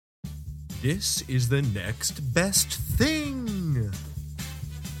This is the next best thing.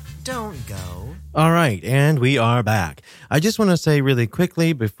 Don't go. All right, and we are back. I just want to say really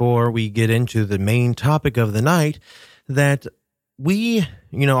quickly before we get into the main topic of the night that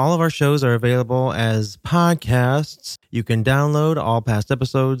all of our shows are available as podcasts. You can download all past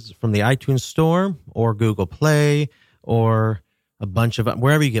episodes from the iTunes Store or Google Play or a bunch of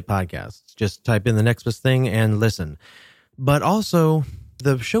wherever you get podcasts. Just type in the next best thing and listen. But also,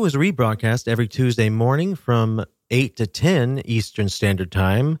 the show is rebroadcast every Tuesday morning from 8 to 10 Eastern Standard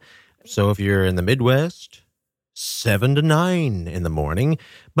Time. So if you're in the Midwest, 7 to 9 in the morning.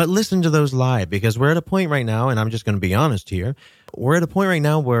 But listen to those live, because we're at a point right now, and I'm just going to be honest here, we're at a point right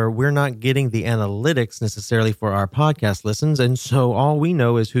now where we're not getting the analytics necessarily for our podcast listens, and so all we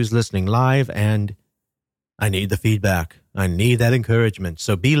know is who's listening live, and I need the feedback. I need that encouragement.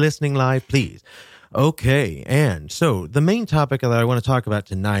 So be listening live, please. Okay, and so the main topic that I want to talk about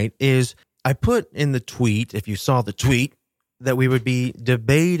tonight is, I put in the tweet, if you saw the tweet, that we would be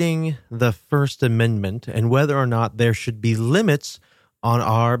debating the First Amendment and whether or not there should be limits on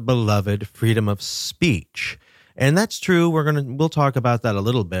our beloved freedom of speech. And that's true. We'll talk about that a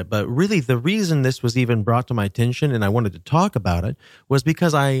little bit. But really, the reason this was even brought to my attention and I wanted to talk about it was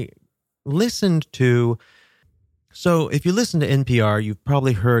because I listened to... So if you listen to NPR, you've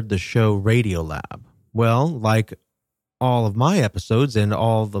probably heard the show Radio Lab. Well, like all of my episodes and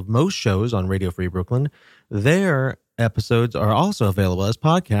all of most shows on Radio Free Brooklyn, their episodes are also available as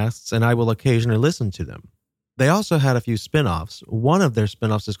podcasts, and I will occasionally listen to them. They also had a few spinoffs. One of their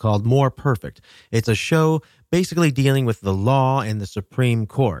spinoffs is called More Perfect. It's a show basically dealing with the law and the Supreme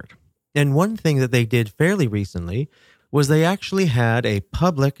Court. And one thing that they did fairly recently was they actually had a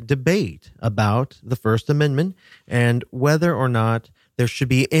public debate about the First Amendment and whether or not there should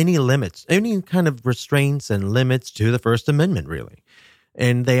be any limits, any kind of restraints and limits to the First Amendment, really.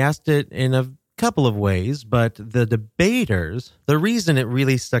 And they asked it in a couple of ways, but the debaters, the reason it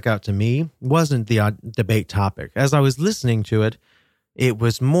really stuck out to me wasn't the debate topic. As I was listening to it, it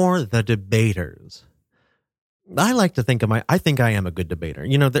was more the debaters. I like to think I think I am a good debater.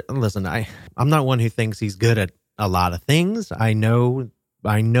 Listen, I'm not one who thinks he's good at a lot of things. I know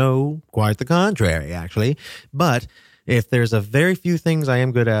quite the contrary, actually. But if there's a very few things I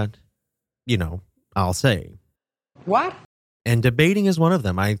am good at, I'll say. What? And debating is one of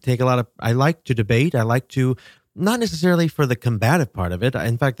them. I like to debate. I like to, not necessarily for the combative part of it.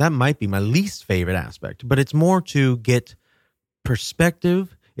 In fact, that might be my least favorite aspect, but it's more to get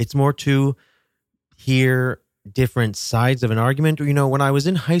perspective. It's more to hear different sides of an argument. When I was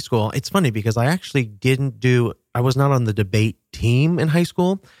in high school, it's funny because I actually I was not on the debate team in high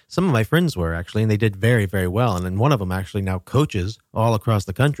school. Some of my friends were actually, and they did very, very well. And then one of them actually now coaches all across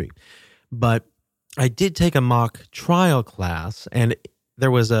the country. But I did take a mock trial class, and there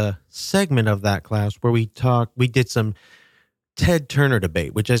was a segment of that class where we did some Ted Turner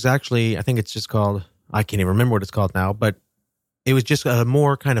debate, which is actually, I think it's just called, I can't even remember what it's called now, but it was just a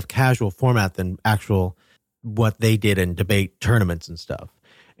more kind of casual format than actual what they did in debate tournaments and stuff.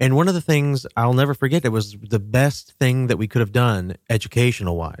 And one of the things I'll never forget, it was the best thing that we could have done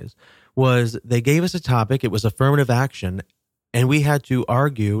educational-wise, was they gave us a topic. It was affirmative action, and we had to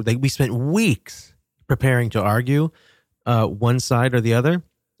argue. We spent weeks preparing to argue one side or the other,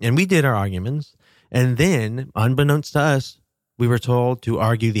 and we did our arguments. And then, unbeknownst to us, we were told to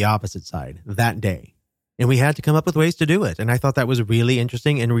argue the opposite side that day. And we had to come up with ways to do it. And I thought that was really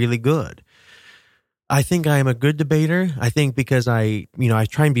interesting and really good. I think I am a good debater. I think because I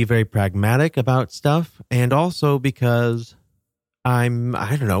try and be very pragmatic about stuff, and also because I'm,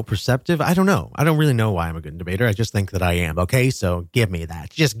 perceptive. I don't know. I don't really know why I'm a good debater. I just think that I am. Okay, so give me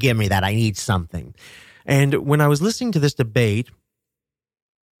that. Just give me that. I need something. And when I was listening to this debate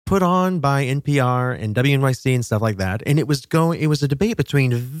put on by NPR and WNYC and stuff like that, and it was a debate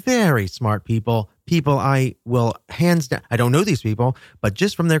between very smart people I will hands down, I don't know these people, but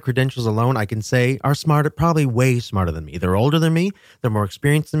just from their credentials alone, I can say are smarter, probably way smarter than me. They're older than me, they're more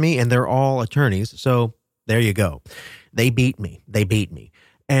experienced than me, and they're all attorneys. So there you go. They beat me.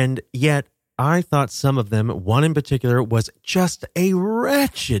 And yet I thought some of them, one in particular, was just a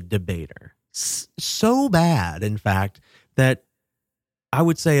wretched debater. So bad, in fact, that I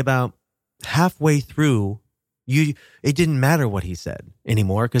would say about halfway through, it didn't matter what he said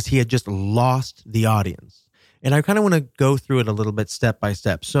anymore because he had just lost the audience. And I kind of want to go through it a little bit step by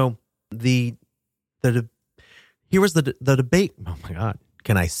step. So here was the debate. Oh my God.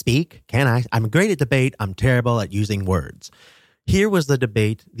 Can I speak? Can I? I'm great at debate. I'm terrible at using words. Here was the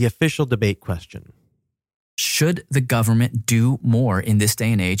debate, the official debate question. Should the government do more in this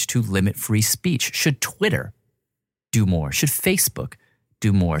day and age to limit free speech? Should Twitter do more? Should Facebook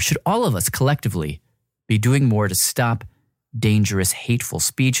do more? Should all of us collectively be doing more to stop dangerous, hateful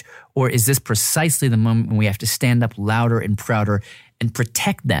speech? Or is this precisely the moment when we have to stand up louder and prouder and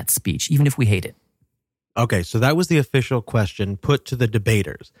protect that speech, even if we hate it? Okay, so that was the official question put to the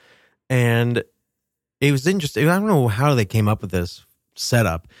debaters. And it was interesting. I don't know how they came up with this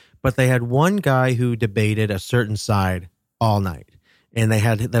setup, but they had one guy who debated a certain side all night. And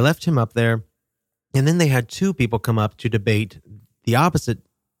they left him up there. And then they had two people come up to debate the opposite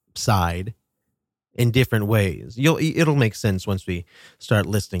side in different ways. It'll make sense once we start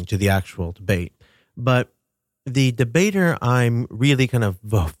listening to the actual debate. But the debater I'm really kind of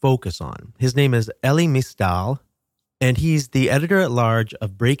focus on, his name is Elie Mystal, and he's the editor-at-large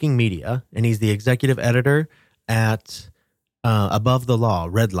of Breaking Media, and he's the executive editor at Above the Law,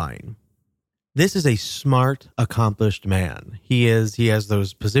 Redline. This is a smart, accomplished man. He has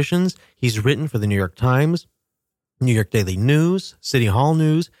those positions. He's written for the New York Times, New York Daily News, City Hall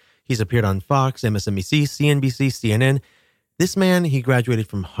News. He's appeared on Fox, MSNBC, CNBC, CNN. This man, he graduated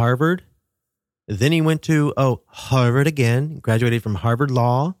from Harvard. Then he went to, Harvard again, graduated from Harvard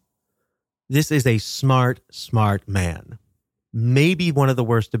Law. This is a smart, smart man. Maybe one of the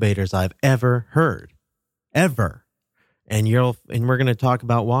worst debaters I've ever heard. Ever. And we're going to talk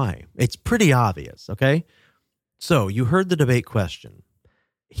about why. It's pretty obvious, okay? So you heard the debate question.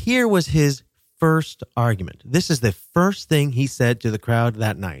 Here was his first argument. This is the first thing he said to the crowd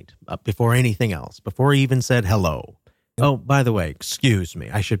that night, before anything else, before he even said hello. Oh, by the way, excuse me,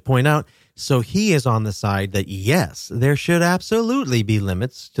 I should point out, so he is on the side that, yes, there should absolutely be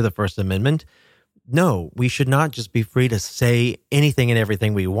limits to the First Amendment. No, we should not just be free to say anything and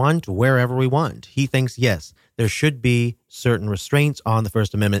everything we want, wherever we want. He thinks, yes, there should be certain restraints on the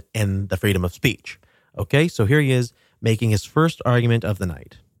First Amendment and the freedom of speech. Okay, so here he is making his first argument of the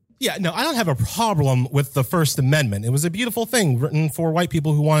night. Yeah, no, I don't have a problem with the First Amendment. It was a beautiful thing written for white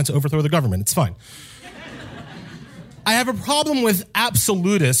people who wanted to overthrow the government. It's fine. I have a problem with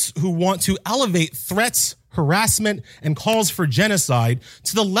absolutists who want to elevate threats, harassment, and calls for genocide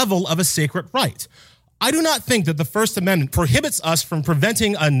to the level of a sacred right. I do not think that the First Amendment prohibits us from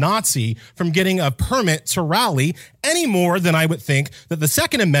preventing a Nazi from getting a permit to rally any more than I would think that the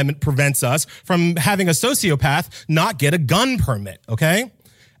Second Amendment prevents us from having a sociopath not get a gun permit, okay?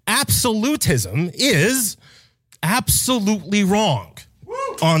 Absolutism is absolutely wrong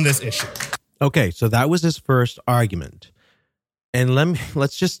on this issue. Okay, so that was his first argument. And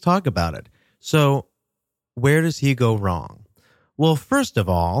let's just talk about it. So where does he go wrong? Well, first of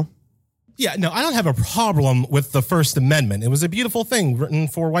all, yeah, no, I don't have a problem with the First Amendment. It was a beautiful thing written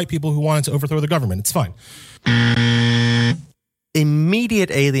for white people who wanted to overthrow the government. It's fine.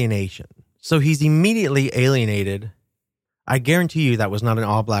 Immediate alienation. So he's immediately alienated. I guarantee you that was not an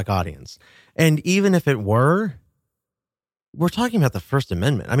all-black audience. And even if it were, we're talking about the First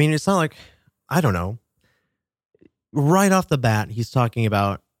Amendment. I mean, it's not like, I don't know. Right off the bat, he's talking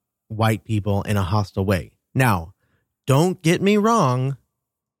about white people in a hostile way. Now, don't get me wrong.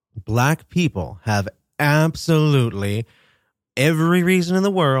 Black people have absolutely every reason in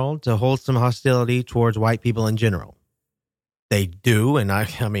the world to hold some hostility towards white people in general. They do, and I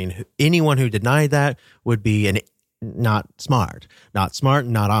mean, anyone who denied that would be not smart, not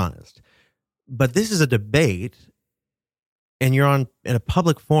honest. But this is a debate, and you're in a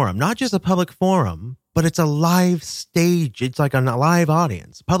public forum, not just a public forum, but it's a live stage. It's like a live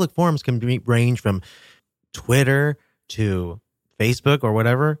audience. Public forums can range from Twitter to Facebook or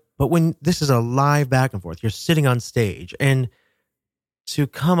whatever. But when this is a live back and forth, you're sitting on stage, and to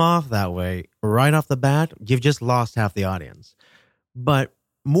come off that way right off the bat, you've just lost half the audience. But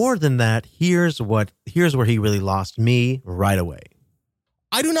more than that, here's where he really lost me right away.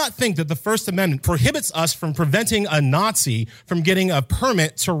 I do not think that the First Amendment prohibits us from preventing a Nazi from getting a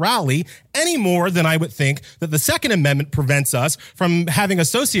permit to rally any more than I would think that the Second Amendment prevents us from having a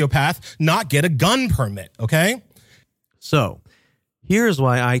sociopath not get a gun permit, okay? So, here's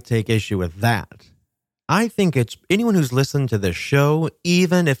why I take issue with that. I think it's anyone who's listened to this show,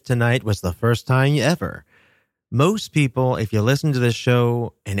 even if tonight was the first time ever. Most people, if you listen to this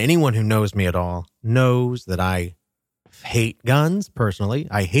show, and anyone who knows me at all, knows that I hate guns, personally.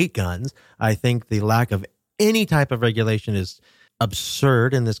 I hate guns. I think the lack of any type of regulation is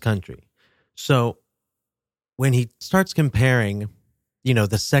absurd in this country. So when he starts comparing,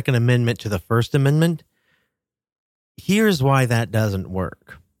 the Second Amendment to the First Amendment, here's why that doesn't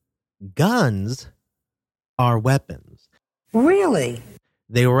work. Guns are weapons. Really?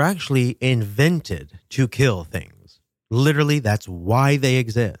 They were actually invented to kill things. Literally, that's why they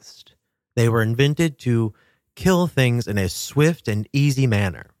exist. They were invented to kill things in a swift and easy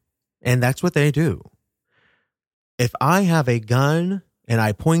manner. And that's what they do. If I have a gun and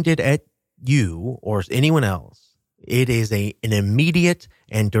I point it at you or anyone else, it is an immediate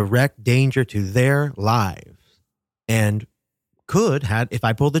and direct danger to their lives, and if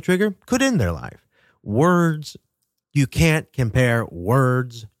I pulled the trigger, could end their life. Words, you can't compare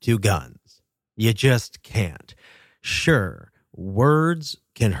words to guns. You just can't. Sure, words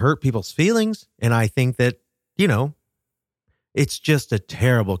can hurt people's feelings, and I think that, it's just a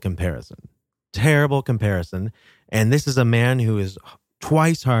terrible comparison. Terrible comparison. And this is a man who is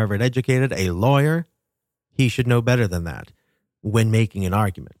twice Harvard educated, a lawyer. He should know better than that when making an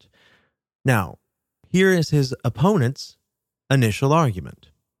argument. Now, here is his opponent's initial argument.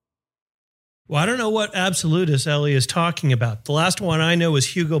 Well, I don't know what absolutist Ellie is talking about. The last one I know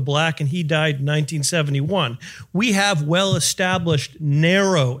is Hugo Black, and he died in 1971. We have well-established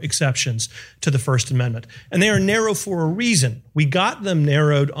narrow exceptions to the First Amendment, and they are narrow for a reason. We got them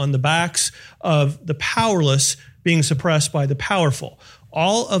narrowed on the backs of the powerless being suppressed by the powerful.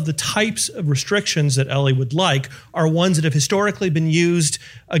 All of the types of restrictions that Ellie would like are ones that have historically been used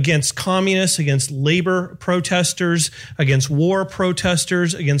against communists, against labor protesters, against war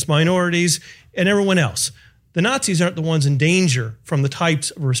protesters, against minorities, and everyone else. The Nazis aren't the ones in danger from the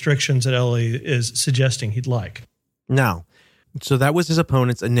types of restrictions that Ellie is suggesting he'd like. Now, so that was his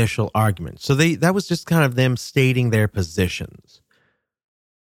opponent's initial argument. So that was just kind of them stating their positions.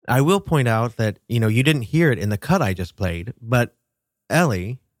 I will point out that, you didn't hear it in the cut I just played, but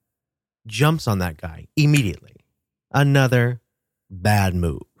Ellie jumps on that guy immediately. Another bad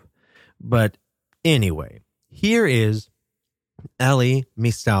move. But anyway, here is Ellie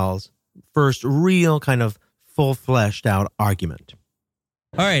Mistal's first real kind of full-fleshed out argument.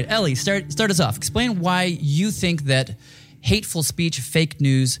 All right, Ellie, start us off. Explain why you think that hateful speech, fake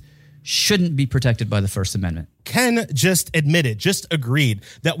news, shouldn't be protected by the First Amendment. Ken just agreed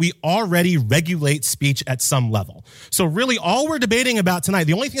that we already regulate speech at some level. So really all we're debating about tonight,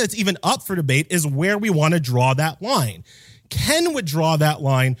 the only thing that's even up for debate is where we want to draw that line. Ken would draw that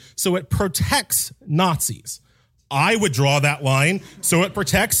line so it protects Nazis. I would draw that line so it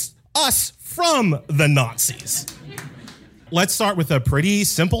protects us from the Nazis. Let's start with a pretty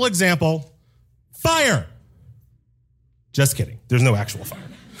simple example. Fire. Just kidding. There's no actual fire.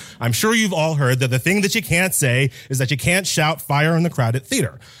 I'm sure you've all heard that the thing that you can't say is that you can't shout fire in the crowded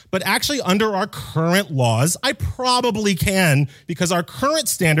theater. But actually, under our current laws, I probably can, because our current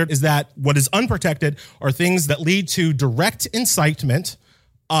standard is that what is unprotected are things that lead to direct incitement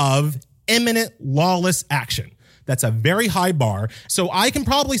of imminent lawless action. That's a very high bar. So I can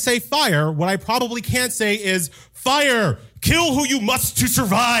probably say fire. What I probably can't say is fire, kill who you must to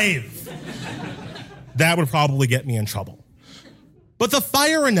survive. That would probably get me in trouble. But the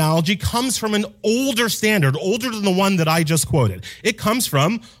fire analogy comes from an older standard, older than the one that I just quoted. It comes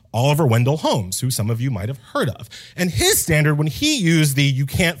from Oliver Wendell Holmes, who some of you might have heard of. And his standard, when he used the you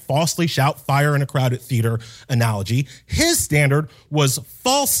can't falsely shout fire in a crowded theater analogy, his standard was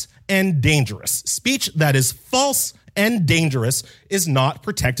false and dangerous. Speech that is false and dangerous is not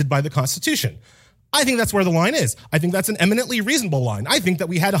protected by the Constitution. I think that's where the line is. I think that's an eminently reasonable line. I think that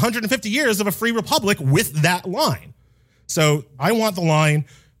we had 150 years of a free republic with that line. So I want the line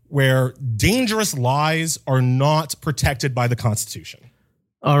where dangerous lies are not protected by the Constitution.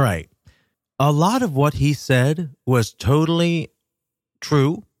 All right. A lot of what he said was totally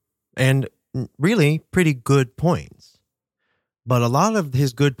true and really pretty good points. But a lot of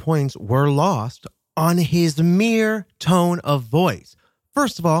his good points were lost on his mere tone of voice.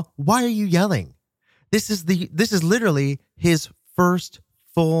 First of all, why are you yelling? This is literally his first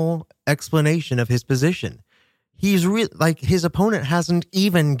full explanation of his position. He's his opponent hasn't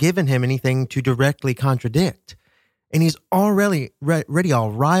even given him anything to directly contradict. And he's already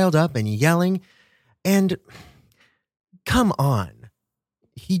all riled up and yelling. And come on.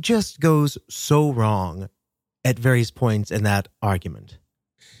 He just goes so wrong at various points in that argument.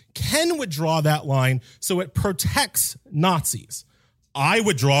 Ken would draw that line so it protects Nazis. I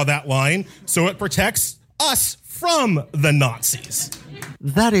would draw that line so it protects us from the Nazis.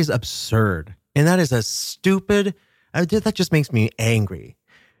 That is absurd. And that is that just makes me angry.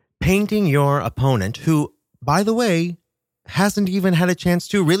 Painting your opponent, who, by the way, hasn't even had a chance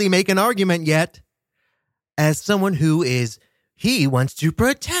to really make an argument yet, as someone he wants to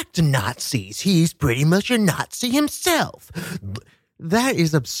protect Nazis. He's pretty much a Nazi himself. That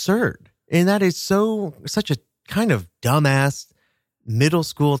is absurd. And that is such a kind of dumbass middle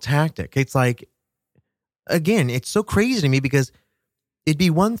school tactic. It's like, again, it's so crazy to me because it'd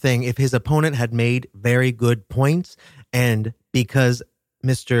be one thing if his opponent had made very good points, and because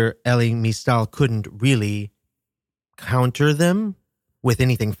Mr. Elie Mystal couldn't really counter them with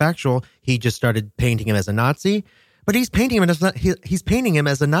anything factual, he just started painting him as a Nazi. But he's painting him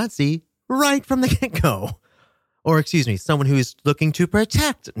as a Nazi right from the get-go. Or excuse me, someone who is looking to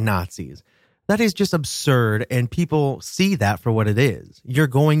protect Nazis. That is just absurd, and people see that for what it is. You're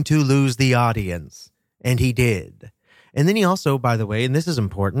going to lose the audience. And he did. And then he also, by the way, and this is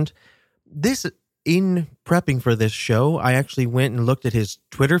important, in prepping for this show, I actually went and looked at his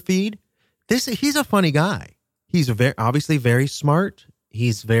Twitter feed. He's a funny guy. He's obviously very smart.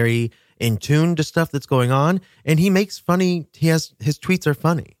 He's very in tune to stuff that's going on, and his tweets are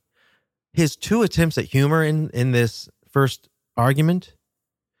funny. His two attempts at humor in this first argument.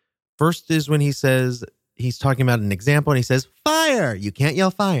 First is when he says, he's talking about an example, and he says, fire! You can't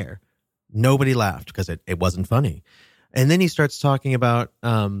yell fire. Nobody laughed because it wasn't funny. And then he starts talking about,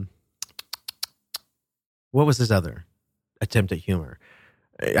 what was his other attempt at humor?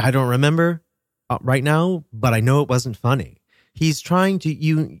 I don't remember right now, but I know it wasn't funny. He's trying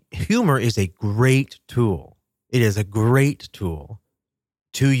to, humor is a great tool. It is a great tool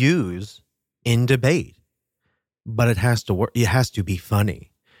to use in debate, but it has to work. It has to be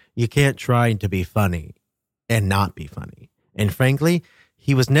funny. You can't try to be funny and not be funny. And frankly,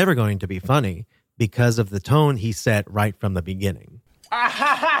 he was never going to be funny because of the tone he set right from the beginning.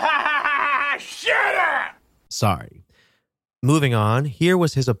 Shut up! Sorry. Moving on, here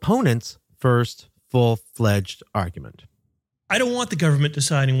was his opponent's first full-fledged argument. I don't want the government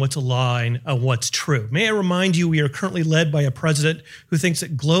deciding what's a lie and what's true. May I remind you, we are currently led by a president who thinks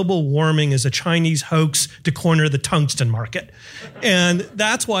that global warming is a Chinese hoax to corner the tungsten market. And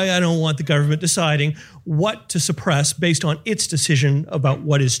that's why I don't want the government deciding what to suppress based on its decision about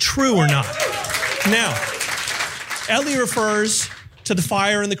what is true or not. Now, Ellie refers to the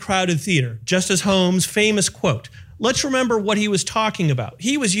fire in the crowded theater, Justice Holmes' famous quote. Let's remember what he was talking about.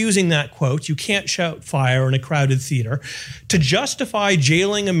 He was using that quote, you can't shout fire in a crowded theater, to justify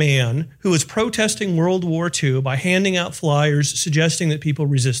jailing a man who was protesting World War II by handing out flyers suggesting that people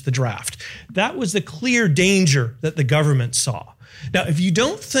resist the draft. That was the clear danger that the government saw. Now, if you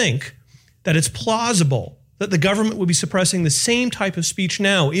don't think that it's plausible that the government would be suppressing the same type of speech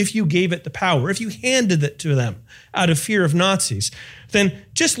now if you gave it the power, if you handed it to them out of fear of Nazis, then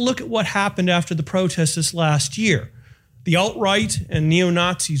just look at what happened after the protests this last year. The alt-right and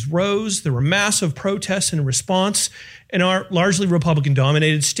neo-Nazis rose. There were massive protests in response, and our largely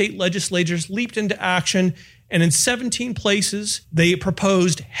Republican-dominated state legislatures leaped into action, and in 17 places, they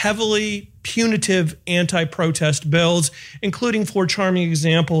proposed heavily punitive anti-protest bills, including 4 charming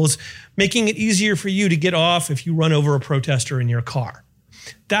examples, making it easier for you to get off if you run over a protester in your car.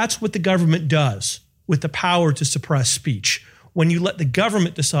 That's what the government does with the power to suppress speech, when you let the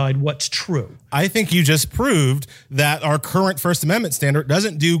government decide what's true. I think you just proved that our current First Amendment standard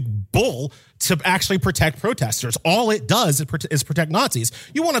doesn't do bull to actually protect protesters. All it does is protect Nazis.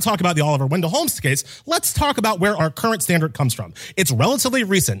 You want to talk about the Oliver Wendell Holmes case? Let's talk about where our current standard comes from. It's relatively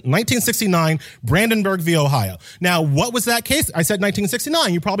recent, 1969, Brandenburg v. Ohio. Now, what was that case? I said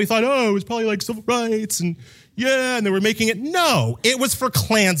 1969. You probably thought, oh, it was probably like civil rights and they were making it. No, it was for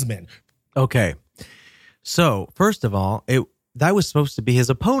Klansmen. Okay. So, first of all, that was supposed to be his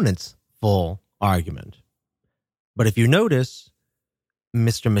opponent's full argument. But if you notice,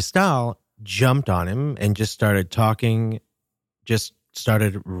 Mr. Mistal jumped on him and just started talking, just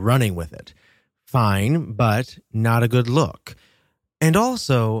started running with it. Fine, but not a good look. And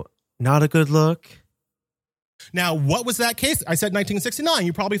also, not a good look. Now, what was that case? I said 1969.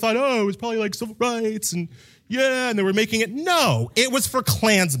 You probably thought, oh, it was probably like civil rights and they were making it. No, it was for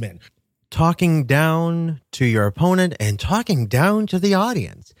Klansmen. Talking down to your opponent and talking down to the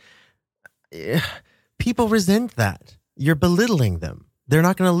audience. People resent that. You're belittling them. They're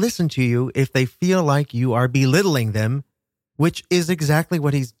not going to listen to you if they feel like you are belittling them, which is exactly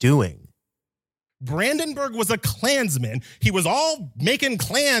what he's doing. Brandenburg was a Klansman. He was all making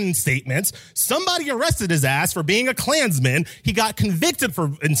Klan statements. Somebody arrested his ass for being a Klansman. He got convicted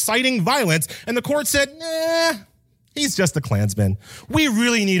for inciting violence, and the court said, he's just a Klansman. We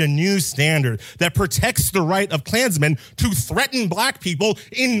really need a new standard that protects the right of Klansmen to threaten black people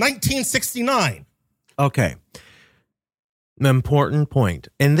in 1969. Okay. An important point.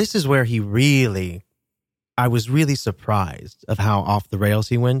 And this is where I was really surprised of how off the rails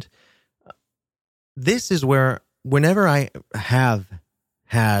he went. This is where, whenever I have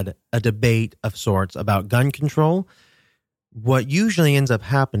had a debate of sorts about gun control, what usually ends up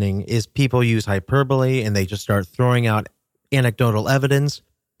happening is people use hyperbole and they just start throwing out anecdotal evidence,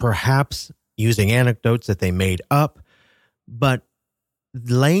 perhaps using anecdotes that they made up. But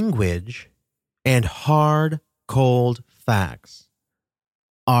language and hard, cold facts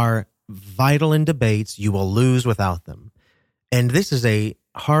are vital in debates. You will lose without them. And this is a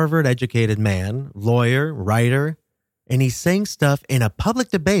Harvard-educated man, lawyer, writer, And he's saying stuff in a public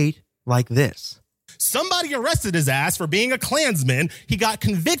debate like this. Somebody arrested his ass for being a Klansman. He got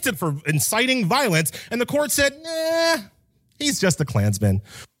convicted for inciting violence, and the court said, nah, he's just a Klansman.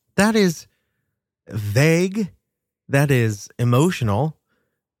 That is vague. That is emotional.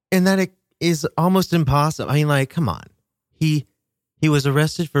 And that it is almost impossible. I mean, like, come on. He was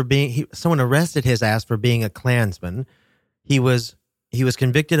arrested for being, someone arrested his ass for being a Klansman. He was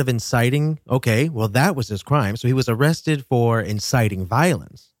convicted of inciting. Okay, well, that was his crime. So he was arrested for inciting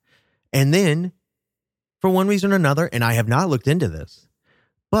violence. And then, for one reason or another, and I have not looked into this,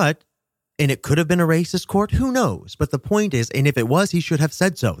 and it could have been a racist court, who knows? But the point is, and if it was, he should have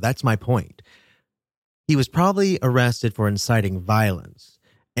said so. That's my point. He was probably arrested for inciting violence.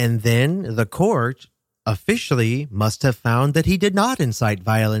 And then the court officially must have found that he did not incite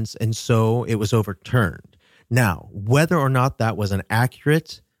violence, and so it was overturned. Now, whether or not that was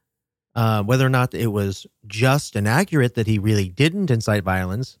whether or not it was just and accurate that he really didn't incite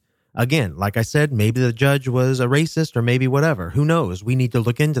violence, again, like I said, maybe the judge was a racist or maybe whatever. Who knows? We need to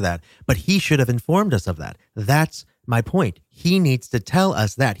look into that. But he should have informed us of that. That's my point. He needs to tell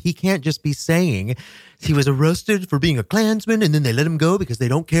us that. He can't just be saying he was arrested for being a Klansman and then they let him go because they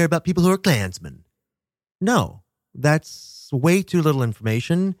don't care about people who are Klansmen. No, that's way too little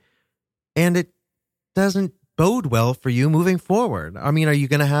information, and it doesn't bode well for you moving forward. I mean,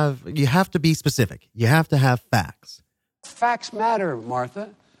 you have to be specific. You have to have facts. Facts matter,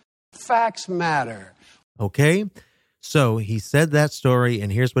 Martha. Facts matter. Okay, so he said that story,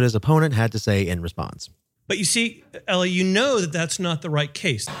 and here's what his opponent had to say in response. But you see, Ellie, you know that that's not the right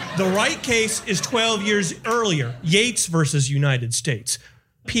case. The right case is 12 years earlier, Yates versus United States.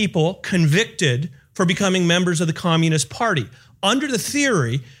 People convicted for becoming members of the Communist Party under the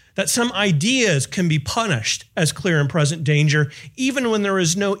theory that some ideas can be punished as clear and present danger, even when there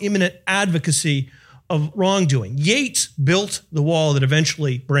is no imminent advocacy of wrongdoing. Yates built the wall that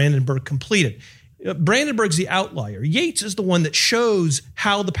eventually Brandenburg completed. Brandenburg's the outlier. Yates is the one that shows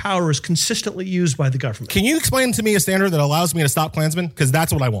how the power is consistently used by the government. Can you explain to me a standard that allows me to stop Klansmen? Because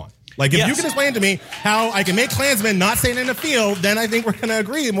that's what I want. Like, if you can explain to me how I can make Klansmen not stand in the field, then I think we're going to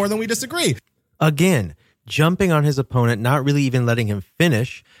agree more than we disagree. Again, jumping on his opponent, not really even letting him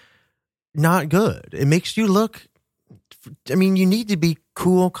finish, not good. It makes you look, I mean, you need to be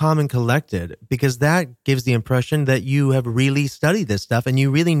cool, calm, and collected, because that gives the impression that you have really studied this stuff and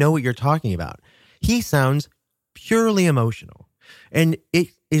you really know what you're talking about. He sounds purely emotional. And it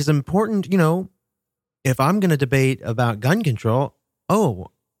is important, if I'm going to debate about gun control,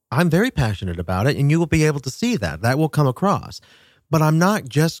 I'm very passionate about it, and you will be able to see that. That will come across. But I'm not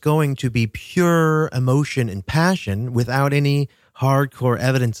just going to be pure emotion and passion without any hardcore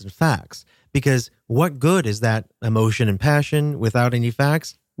evidence and facts. Because what good is that emotion and passion without any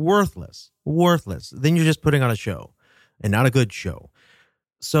facts? Worthless. Then you're just putting on a show, and not a good show.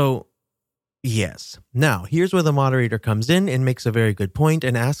 So, yes. Now, here's where the moderator comes in and makes a very good point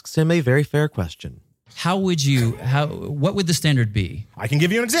and asks him a very fair question. What would the standard be? I can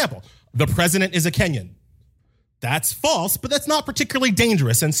give you an example. The president is a Kenyan. That's false, but that's not particularly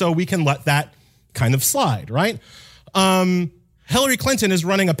dangerous, and so we can let that kind of slide, right? Hillary Clinton is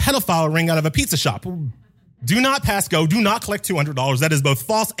running a pedophile ring out of a pizza shop. Do not pass go. Do not collect $200. That is both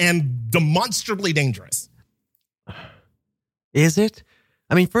false and demonstrably dangerous. Is it?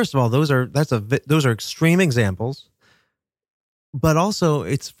 I mean, first of all, those are extreme examples, but also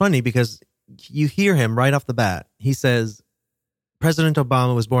it's funny because you hear him right off the bat. He says, President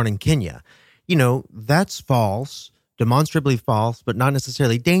Obama was born in Kenya. That's false, demonstrably false, but not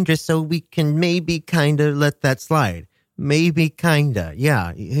necessarily dangerous. So we can maybe kind of let that slide. Maybe kind of.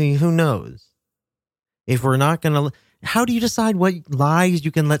 Yeah. Who knows? If we're not going to, how do you decide what lies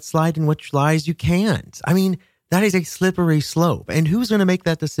you can let slide and which lies you can't? I mean, that is a slippery slope. And who's going to make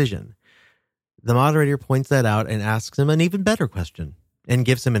that decision? The moderator points that out and asks him an even better question and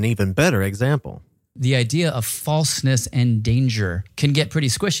gives him an even better example. The idea of falseness and danger can get pretty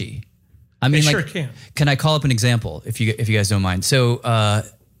squishy. I mean, sure can. Can I call up an example if you guys don't mind? So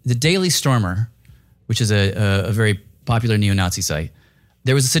the Daily Stormer, which is a very popular neo-Nazi site,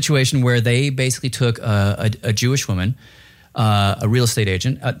 there was a situation where they basically took a Jewish woman, a real estate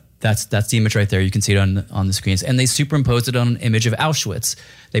agent. That's the image right there. You can see it on the screens. And they superimposed it on an image of Auschwitz.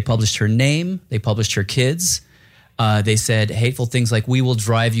 They published her name. They published her kids. They said hateful things like, "We will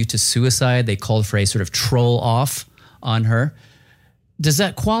drive you to suicide." They called for a sort of troll off on her. Does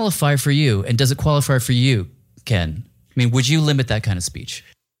that qualify for you? And does it qualify for you, Ken? I mean, would you limit that kind of speech?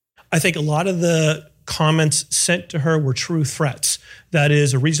 I think a lot of the comments sent to her were true threats. That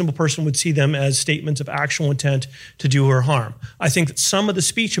is, a reasonable person would see them as statements of actual intent to do her harm. I think that some of the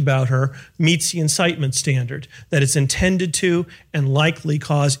speech about her meets the incitement standard, that it's intended to and likely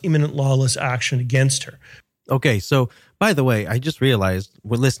cause imminent lawless action against her. Okay, so by the way, I just realized,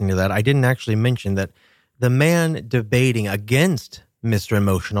 when listening to that, I didn't actually mention that the man debating against Mr.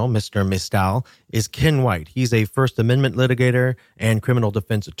 Emotional, Mr. Mistal, is Ken White. He's a First Amendment litigator and criminal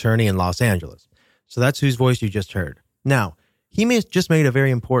defense attorney in Los Angeles. So that's whose voice you just heard. Now, he just made a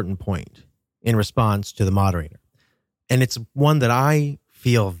very important point in response to the moderator. And it's one that I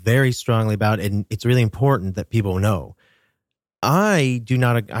feel very strongly about, and it's really important that people know. I'll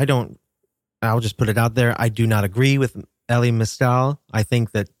just put it out there. I do not agree with Elie Mystal. I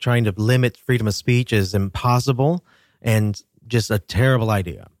think that trying to limit freedom of speech is impossible and just a terrible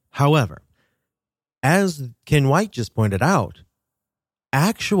idea. However, as Ken White just pointed out,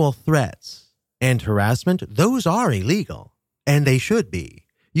 actual threats and harassment, those are illegal, and they should be.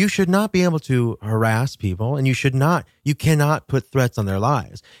 You should not be able to harass people, and you cannot put threats on their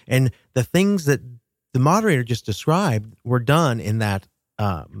lives. And the things that the moderator just described were done in that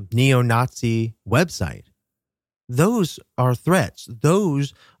neo-Nazi website. Those are threats.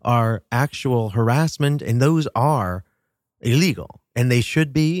 Those are actual harassment, and those are illegal, and they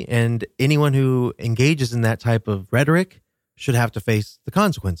should be. And anyone who engages in that type of rhetoric should have to face the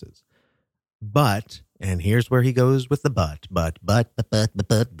consequences. But, and here's where he goes with the but.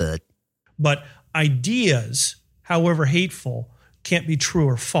 But ideas, however hateful, can't be true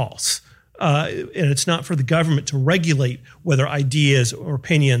or false. And it's not for the government to regulate whether ideas or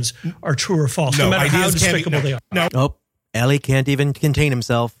opinions are true or false, no matter how despicable they are. No. Oh, Ellie can't even contain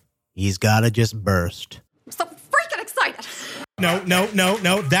himself. He's got to just burst. I'm so freaking excited.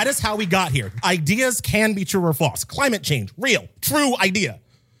 No. That is how we got here. Ideas can be true or false. Climate change, real, true idea.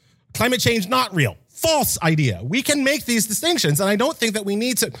 Climate change, not real. False idea. We can make these distinctions, and I don't think that we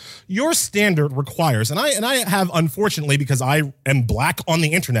need to. Your standard requires, and I have, unfortunately, because I am black on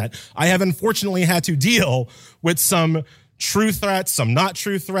the internet, I have unfortunately had to deal with some true threats, some not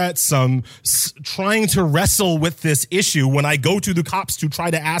true threats, some trying to wrestle with this issue when I go to the cops to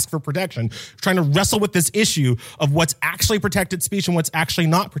try to ask for protection, trying to wrestle with this issue of what's actually protected speech and what's actually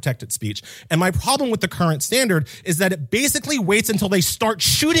not protected speech. And my problem with the current standard is that it basically waits until they start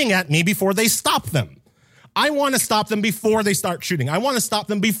shooting at me before they stop them. I want to stop them before they start shooting. I want to stop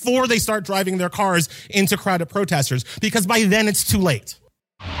them before they start driving their cars into crowded protesters, because by then it's too late.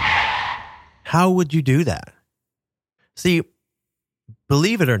 How would you do that? See,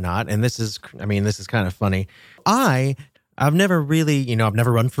 believe it or not, and this is kind of funny. I've never really, I've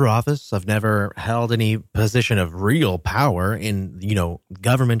never run for office. I've never held any position of real power in,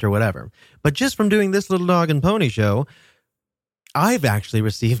 government or whatever. But just from doing this little dog and pony show, I've actually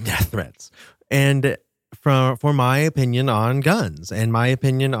received death threats. And for my opinion on guns and my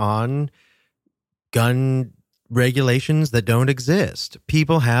opinion on gun regulations that don't exist,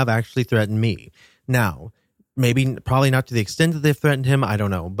 people have actually threatened me. Now, probably not to the extent that they've threatened him. I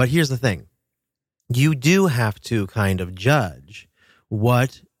don't know. But here's the thing. You do have to kind of judge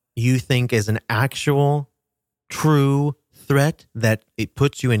what you think is an actual, true threat that it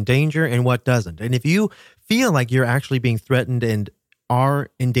puts you in danger and what doesn't. And if you feel like you're actually being threatened and are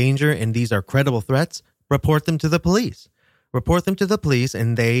in danger and these are credible threats, report them to the police. Report them to the police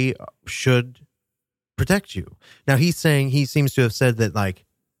and they should protect you. Now, he seems to have said that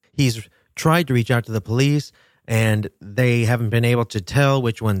he's tried to reach out to the police and they haven't been able to tell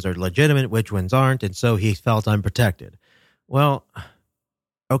which ones are legitimate, which ones aren't, and so he felt unprotected. Well,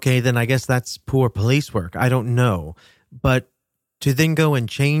 okay, then I guess that's poor police work. I don't know. But to then go and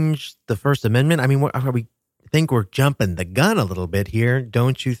change the First Amendment, we think we're jumping the gun a little bit here,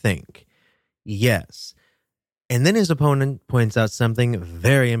 don't you think? Yes. And then his opponent points out something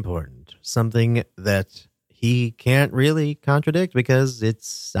very important, something that he can't really contradict because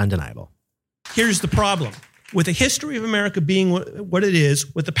it's undeniable. Here's the problem. With the history of America being what it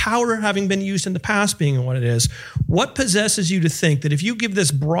is, with the power having been used in the past being what it is, what possesses you to think that if you give this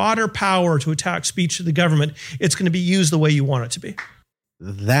broader power to attack speech to the government, it's going to be used the way you want it to be?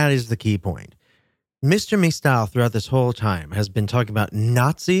 That is the key point. Mr. Mistal throughout this whole time has been talking about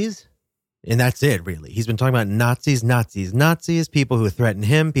Nazis, and that's it, really. He's been talking about Nazis, people who threaten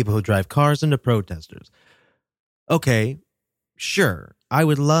him, people who drive cars into protesters. Okay, sure. I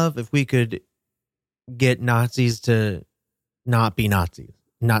would love if we could get Nazis to not be Nazis,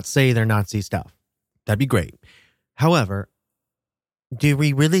 not say their Nazi stuff. That'd be great. However, do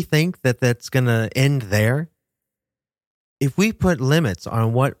we really think that that's going to end there? if we put limits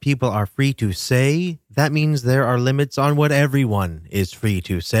on what people are free to say, that means there are limits on what everyone is free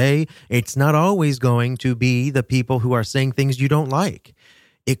to say. It's not always going to be the people who are saying things you don't like.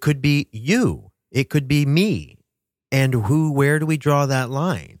 It could be you. It could be me. And where do we draw that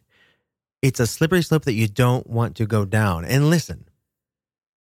line? It's a slippery slope that you don't want to go down. And listen,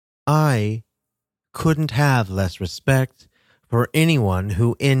 I couldn't have less respect for anyone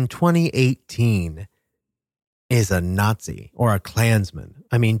who in 2018 is a Nazi or a Klansman.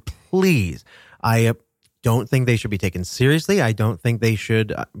 I mean, please, I don't think they should be taken seriously. I don't think they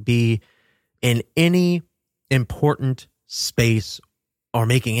should be in any important space or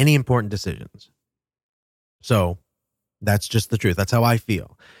making any important decisions. So that's just the truth. That's how I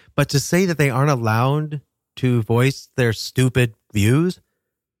feel. But to say that they aren't allowed to voice their stupid views,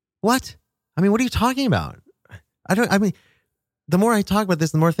 what? I mean, what are you talking about? The more I talk about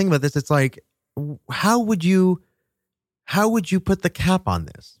this, the more I think about this, it's like, how would you put the cap on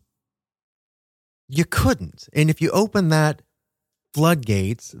this? You couldn't. And if you open that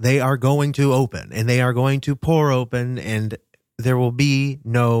floodgates, they are going to open and they are going to pour open and there will be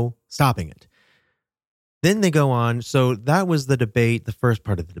no stopping it. Then they go on. So that was the debate, the first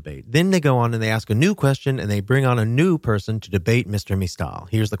part of the debate. Then they go on and they ask a new question and they bring on a new person to debate Mr. Mistal.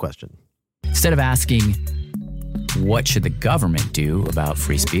 Here's the question. Instead of asking, what should the government do about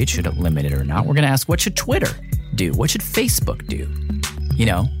free speech? Should it limit it or not? We're going to ask, what should Twitter do? What should Facebook do? You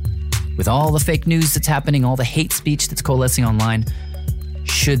know, with all the fake news that's happening, all the hate speech that's coalescing online,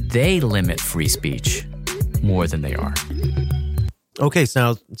 should they limit free speech more than they are? Okay,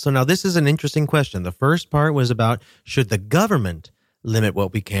 so now this is an interesting question. The first part was about should the government limit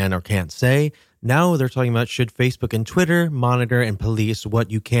what we can or can't say. Now they're talking about should Facebook and Twitter monitor and police what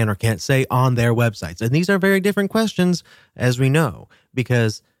you can or can't say on their websites. And these are very different questions, as we know,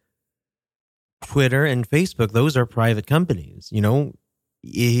 because Twitter and Facebook, those are private companies. You know,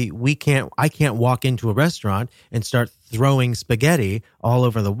 I can't walk into a restaurant and start throwing spaghetti all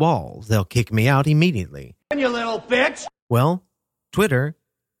over the walls. They'll kick me out immediately. You little bitch! Well, Twitter,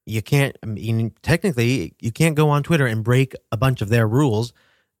 you can't, I mean, technically, you can't go on Twitter and break a bunch of their rules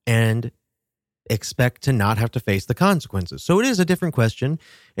and expect to not have to face the consequences. So it is a different question,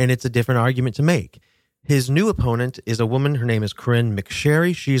 and it's a different argument to make. His new opponent is a woman. Her name is Corinne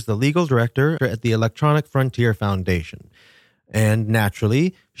McSherry. She's the legal director at the Electronic Frontier Foundation. And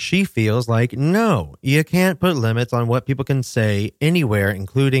naturally, she feels like, no, you can't put limits on what people can say anywhere,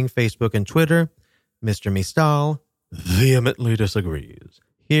 including Facebook and Twitter. Mr. Mistal vehemently disagrees.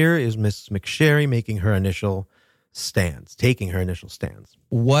 Here is Ms. McSherry taking her initial stance.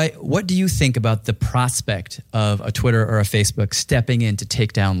 What do you think about the prospect of a Twitter or a Facebook stepping in to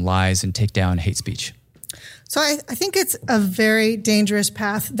take down lies and take down hate speech? So I think it's a very dangerous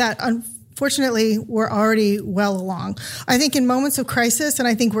path that unfortunately we're already well along. I think in moments of crisis, and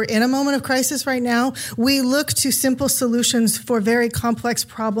I think we're in a moment of crisis right now, we look to simple solutions for very complex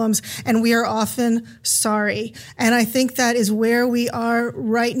problems, and we are often sorry. And I think that is where we are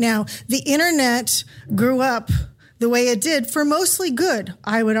right now. The internet grew up the way it did for mostly good,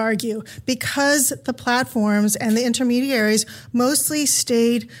 I would argue, because the platforms and the intermediaries mostly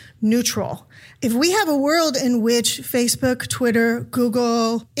stayed neutral. If we have a world in which Facebook, Twitter,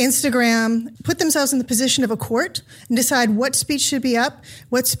 Google, Instagram put themselves in the position of a court and decide what speech should be up,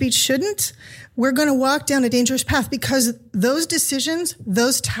 what speech shouldn't, we're going to walk down a dangerous path because those decisions,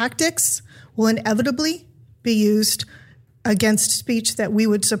 those tactics will inevitably be used against speech that we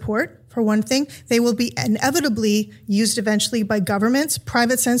would support. For one thing, they will be inevitably used eventually by governments.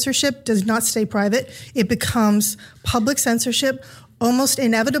 Private censorship does not stay private. It becomes public censorship almost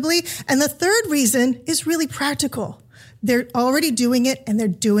inevitably. And the third reason is really practical. They're already doing it, and they're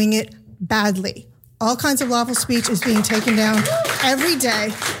doing it badly. All kinds of lawful speech is being taken down every day.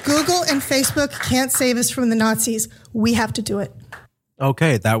 Google and Facebook can't save us from the Nazis. We have to do it.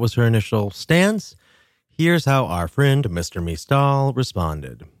 Okay, that was her initial stance. Here's how our friend Mr. Mistal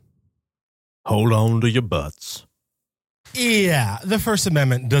responded. Hold on to your butts. Yeah, the First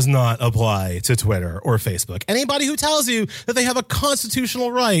Amendment does not apply to Twitter or Facebook. Anybody who tells you that they have a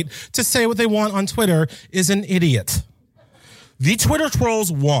constitutional right to say what they want on Twitter is an idiot. The Twitter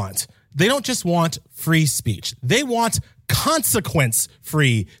trolls they don't just want free speech. They want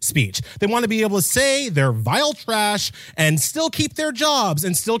consequence-free speech. They want to be able to say their vile trash and still keep their jobs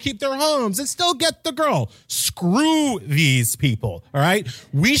and still keep their homes and still get the girl. Screw these people, all right?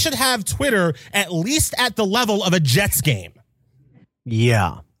 We should have Twitter at least at the level of a Jets game.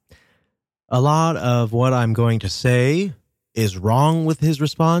 Yeah. A lot of what I'm going to say is wrong with his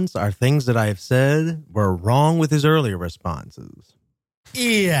response. Are things that I have said were wrong with his earlier responses.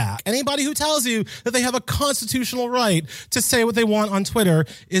 Yeah. Anybody who tells you that they have a constitutional right to say what they want on Twitter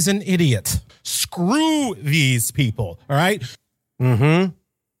is an idiot. Screw these people, all right? Mm-hmm.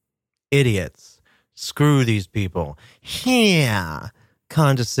 Idiots. Screw these people. Yeah.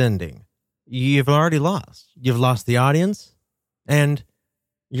 Condescending. You've already lost. You've lost the audience, and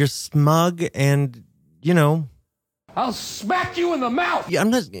you're smug, and, you know. I'll smack you in the mouth. I'm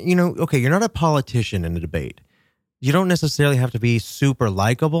not, okay, you're not a politician in a debate. You don't necessarily have to be super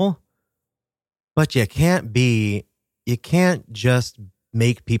likable, but you can't just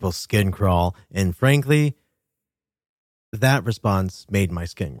make people's skin crawl. And frankly, that response made my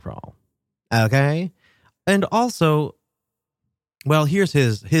skin crawl. Okay? And also, well, here's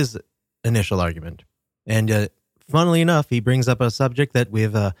his initial argument. And funnily enough, he brings up a subject that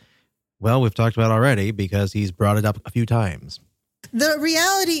we've talked about already because he's brought it up a few times. The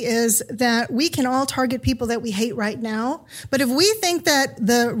reality is that we can all target people that we hate right now. But if we think that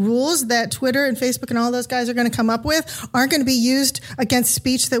the rules that Twitter and Facebook and all those guys are going to come up with aren't going to be used against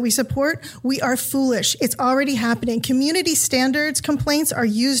speech that we support, we are foolish. It's already happening. Community standards complaints are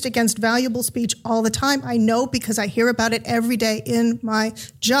used against valuable speech all the time. I know because I hear about it every day in my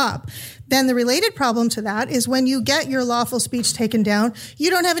job. Then the related problem to that is when you get your lawful speech taken down, you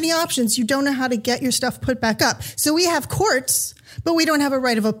don't have any options. You don't know how to get your stuff put back up. So we have courts, but we don't have a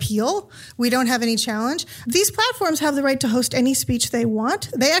right of appeal. We don't have any challenge. These platforms have the right to host any speech they want.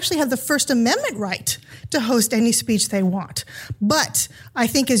 They actually have the First Amendment right to host any speech they want. But I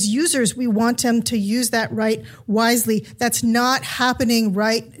think as users, we want them to use that right wisely. That's not happening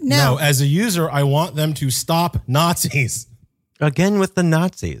right now. No, as a user, I want them to stop Nazis. Again with the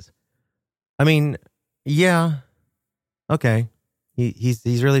Nazis. I mean, yeah, okay.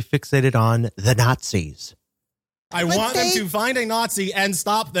 He's really fixated on the Nazis. I want them to find a Nazi and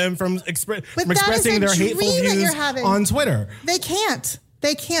stop them from expressing their hateful views on Twitter. They can't.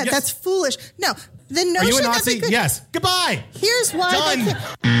 Yes. That's foolish. No, the notion. Are you a Nazi? Yes. Goodbye. Here's why.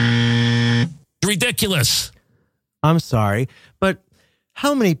 Done. Ridiculous. I'm sorry, but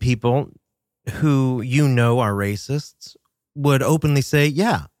how many people who you know are racists would openly say,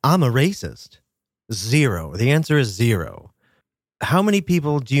 yeah, I'm a racist? Zero. The answer is zero. How many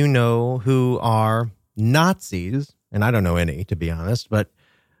people do you know who are Nazis? And I don't know any, to be honest, but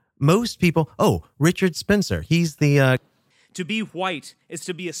most people. Oh, Richard Spencer. He's the. To be white is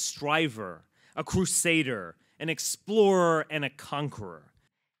to be a striver, a crusader, an explorer, and a conqueror.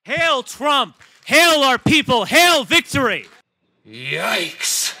 Hail Trump! Hail our people! Hail victory!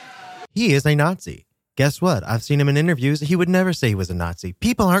 Yikes. He is a Nazi. Guess what? I've seen him in interviews. He would never say he was a Nazi.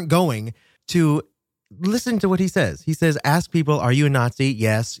 People aren't going to listen to what he says. He says, ask people, are you a Nazi?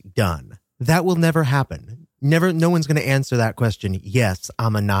 Yes, done. That will never happen. No one's going to answer that question. Yes,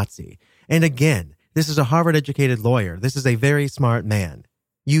 I'm a Nazi. And again, this is a Harvard-educated lawyer. This is a very smart man.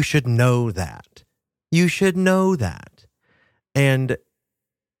 You should know that. You should know that. And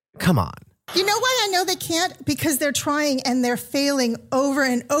come on. You know why I know they can't? Because they're trying and they're failing over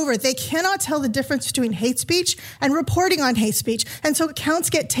and over. They cannot tell the difference between hate speech and reporting on hate speech. And so accounts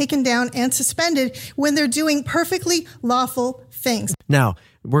get taken down and suspended when they're doing perfectly lawful things. Now,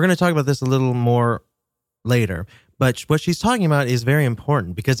 we're going to talk about this a little more later, but what she's talking about is very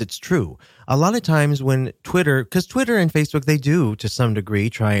important because it's true. A lot of times when because Twitter and Facebook, they do to some degree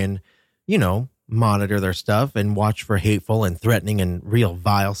try and, monitor their stuff and watch for hateful and threatening and real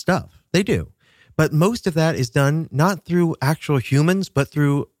vile stuff. They do. But most of that is done not through actual humans, but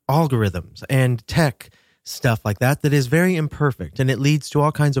through algorithms and tech stuff like that is very imperfect. And it leads to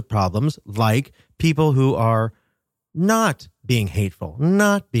all kinds of problems like people who are not being hateful,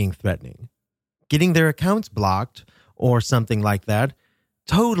 not being threatening, getting their accounts blocked or something like that,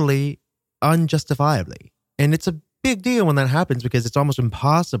 totally unjustifiably. And it's a big deal when that happens because it's almost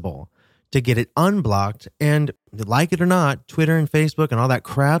impossible to get it unblocked. And like it or not, Twitter and Facebook and all that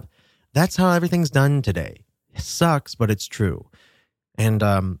crap, that's how everything's done today. It sucks, but it's true. And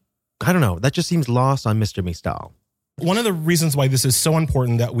I don't know. That just seems lost on Mr. Mistal. One of the reasons why this is so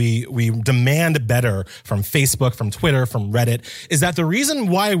important that we demand better from Facebook, from Twitter, from Reddit, is that the reason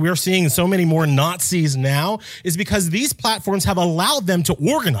why we're seeing so many more Nazis now is because these platforms have allowed them to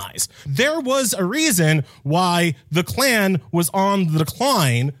organize. There was a reason why the Klan was on the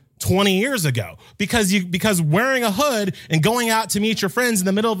decline 20 years ago because wearing a hood and going out to meet your friends in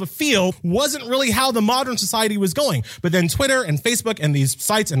the middle of a field wasn't really how the modern society was going. But then Twitter and Facebook and these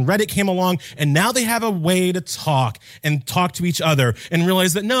sites and Reddit came along, and now they have a way to talk to each other and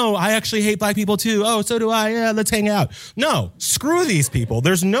realize that, no, I actually hate black people too. Oh, so do I. Yeah, let's hang out. No, screw these people.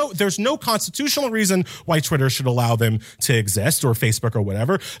 There's no constitutional reason why Twitter should allow them to exist, or Facebook or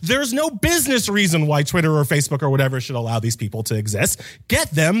whatever. There's no business reason why Twitter or Facebook or whatever should allow these people to exist.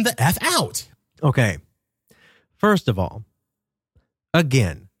 Get them the F out. Okay. First of all,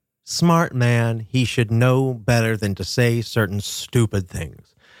 again, smart man, he should know better than to say certain stupid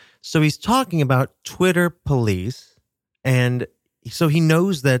things. So he's talking about Twitter police, and so he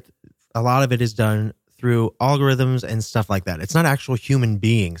knows that a lot of it is done through algorithms and stuff like that. It's not actual human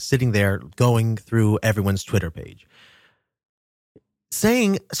beings sitting there going through everyone's Twitter page.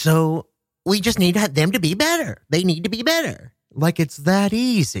 Saying, so we just need them to be better. They need to be better. Like it's that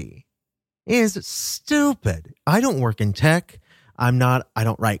easy is stupid. I don't work in tech. I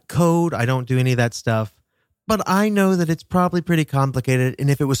don't write code. I don't do any of that stuff. But I know that it's probably pretty complicated. And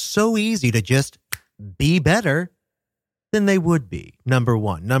if it was so easy to just be better, then they would be. Number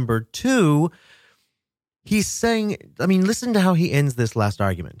one. Number two, he's saying, listen to how he ends this last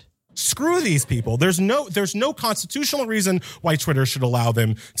argument. Screw these people. There's no constitutional reason why Twitter should allow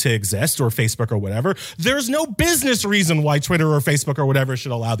them to exist, or Facebook or whatever. There's no business reason why Twitter or Facebook or whatever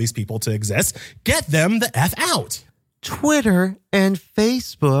should allow these people to exist. Get them the F out. Twitter and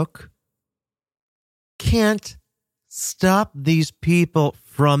Facebook can't stop these people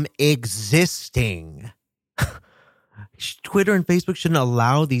from existing. Twitter and Facebook shouldn't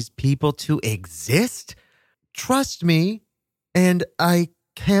allow these people to exist. Trust me, and I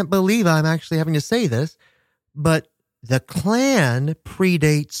can't believe I'm actually having to say this, but the Klan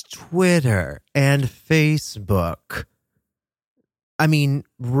predates Twitter and Facebook.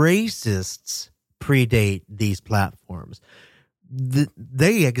 Racists predate these platforms.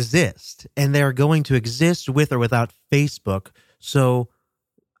 They exist, and they're going to exist with or without Facebook. So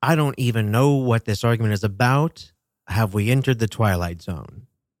I don't even know what this argument is about. Have we entered the Twilight Zone?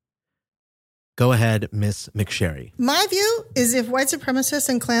 Go ahead, Miss McSherry. My view is if white supremacists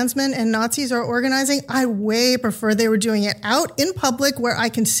and Klansmen and Nazis are organizing, I way prefer they were doing it out in public where I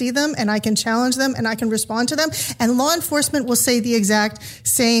can see them and I can challenge them and I can respond to them. And law enforcement will say the exact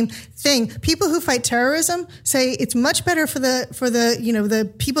same thing. People who fight terrorism say it's much better for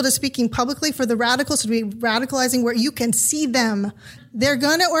the people to speaking publicly, for the radicals to be radicalizing where you can see them. They're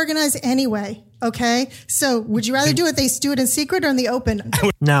going to organize anyway. Okay, so would you rather do it in secret or in the open?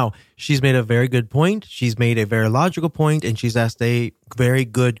 Now, she's made a very good point. She's made a very logical point, and she's asked a very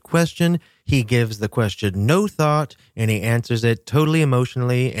good question. He gives the question no thought, and he answers it totally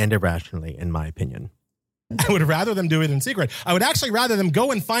emotionally and irrationally, in my opinion. I would rather them do it in secret. I would actually rather them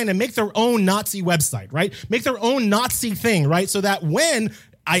go and find and make their own Nazi website, right? Make their own Nazi thing, right? So that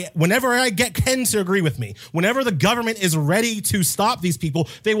whenever I get Ken to agree with me, whenever the government is ready to stop these people,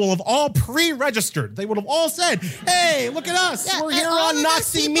 they will have all pre-registered. They would have all said, hey, look at us. Yeah, we're here on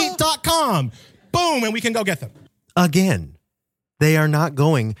NaziMeet.com. Boom, and we can go get them. Again, they are not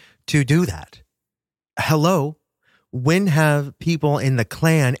going to do that. Hello? When have people in the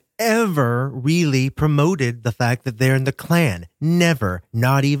Klan ever really promoted the fact that they're in the Klan? Never.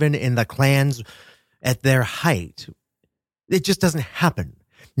 Not even in the Klans at their height. It just doesn't happen.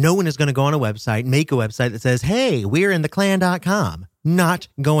 No one is going to go on a website, make a website that says, hey, we're in the Klan.com. Not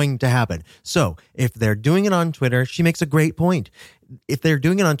going to happen. So if they're doing it on Twitter, she makes a great point. If they're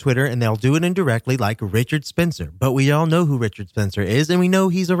doing it on Twitter, and they'll do it indirectly like Richard Spencer, but we all know who Richard Spencer is, and we know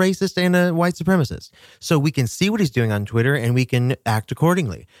he's a racist and a white supremacist. So we can see what he's doing on Twitter, and we can act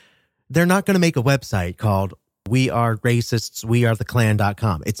accordingly. They're not going to make a website called We Are Racists, We Are the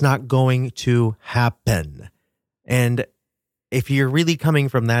Klan.com. It's not going to happen. And if you're really coming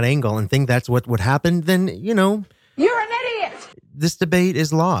from that angle and think that's what would happen, then, you're an idiot. This debate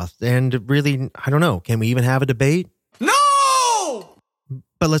is lost. And really, I don't know. Can we even have a debate? No!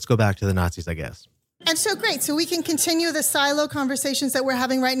 But let's go back to the Nazis, I guess. And so great. So we can continue the silo conversations that we're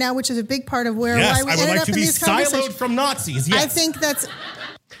having right now, which is a big part of why we I would ended like up to in be these conversations. siloed from Nazis. Yes. I think that's...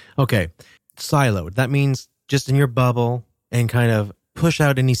 Okay. Siloed. That means just in your bubble and kind of push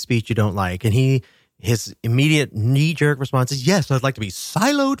out any speech you don't like. And his immediate knee-jerk response is, yes, I'd like to be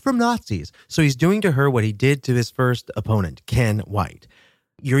siloed from Nazis. So he's doing to her what he did to his first opponent, Ken White.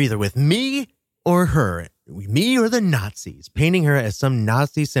 You're either with me or her, me or the Nazis, painting her as some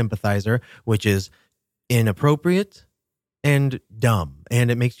Nazi sympathizer, which is inappropriate and dumb. And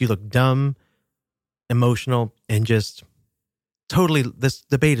it makes you look dumb, emotional, and just totally, this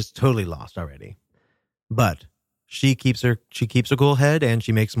debate is totally lost already. But she keeps her cool head and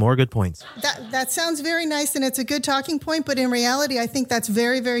she makes more good points. That sounds very nice and it's a good talking point, but in reality, I think that's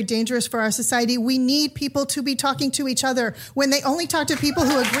very, very dangerous for our society. We need people to be talking to each other. When they only talk to people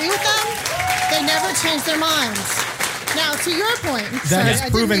who agree with them, they never change their minds. Now, to your point, that has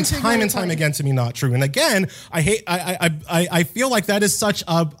proven time and time again to be not true. And again, I feel like that is such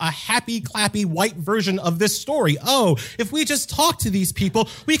a happy, clappy, white version of this story. Oh, if we just talk to these people,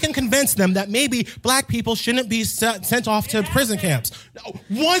 we can convince them that maybe black people shouldn't be sent off to prison camps.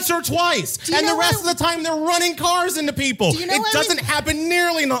 Once or twice. And the rest of the time, they're running cars into people. It doesn't happen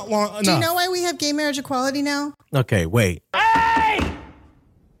nearly not long enough. Do you know why we have gay marriage equality now? Okay, wait. Hey!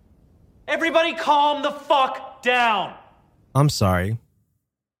 Everybody calm the fuck down. I'm sorry.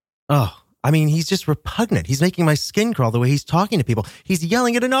 Oh, I mean, he's just repugnant. He's making my skin crawl the way he's talking to people. He's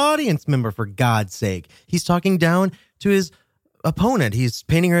yelling at an audience member, for God's sake. He's talking down to his opponent. He's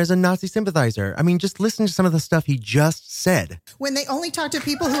painting her as a Nazi sympathizer. I mean, just listen to some of the stuff he just said. When they only talk to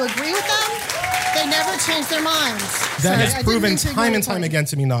people who agree with them, they never change their minds. That has proven time and time again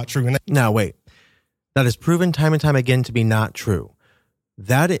to be not true. Now, wait. That has proven time and time again to be not true.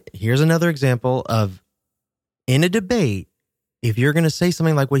 Here's another example of, in a debate, if you're going to say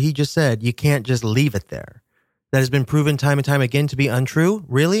something like what he just said, you can't just leave it there. That has been proven time and time again to be untrue.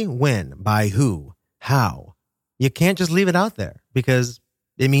 Really? When? By who? How? You can't just leave it out there because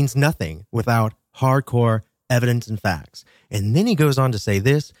it means nothing without hardcore evidence and facts. And then he goes on to say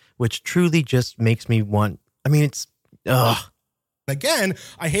this, which truly just makes me want, I mean, it's, ugh. Again,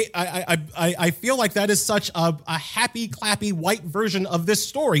 I feel like that is such a happy, clappy, white version of this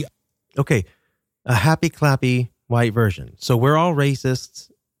story. Okay, a happy, clappy, white version. So we're all racists.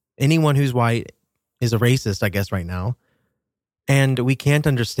 Anyone who's white is a racist, I guess, right now. And we can't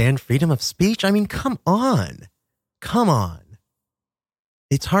understand freedom of speech? I mean, come on. Come on.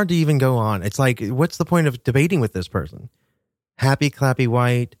 It's hard to even go on. It's like, what's the point of debating with this person? Happy, clappy,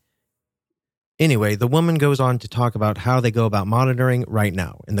 white. Anyway, the woman goes on to talk about how they go about monitoring right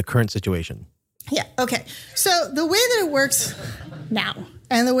now in the current situation. Yeah, okay. So the way that it works now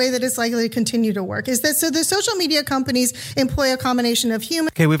and the way that it's likely to continue to work is that so the social media companies employ a combination of human.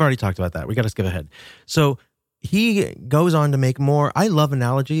 Okay, we've already talked about that. We got to skip ahead. So he goes on to make more. I love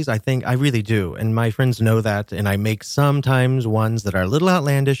analogies. I think I really do. And my friends know that. And I make sometimes ones that are a little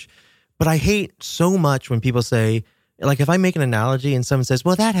outlandish, but I hate so much when people say, like, if I make an analogy and someone says,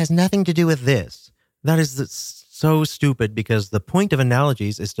 well, that has nothing to do with this. That is so stupid because the point of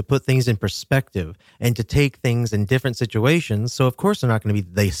analogies is to put things in perspective and to take things in different situations. So, of course, they're not going to be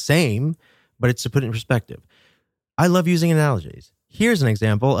the same, but it's to put it in perspective. I love using analogies. Here's an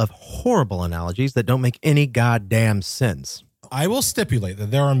example of horrible analogies that don't make any goddamn sense. I will stipulate that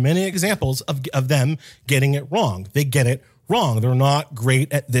there are many examples of them getting it wrong. They get it wrong. They're not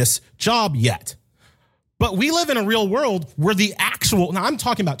great at this job yet. But we live in a real world where now I'm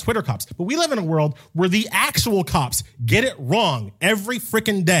talking about Twitter cops, but we live in a world where the actual cops get it wrong every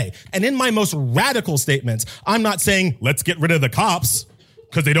freaking day. And in my most radical statements, I'm not saying, let's get rid of the cops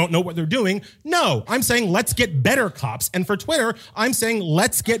because they don't know what they're doing. No, I'm saying let's get better cops. And for Twitter, I'm saying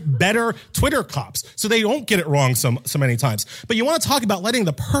let's get better Twitter cops so they don't get it wrong so many times. But you want to talk about letting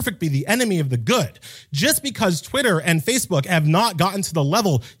the perfect be the enemy of the good. Just because Twitter and Facebook have not gotten to the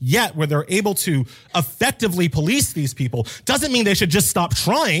level yet where they're able to effectively police these people doesn't mean they should just stop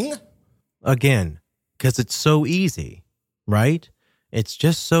trying. Again, because it's so easy, right? It's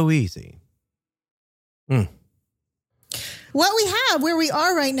just so easy. What we have where we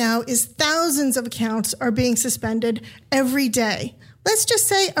are right now is thousands of accounts are being suspended every day. Let's just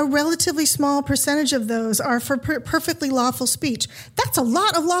say a relatively small percentage of those are for perfectly lawful speech. That's a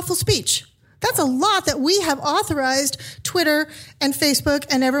lot of lawful speech. That's a lot that we have authorized Twitter and Facebook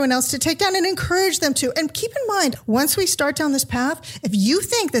and everyone else to take down and encourage them to. And keep in mind, once we start down this path, if you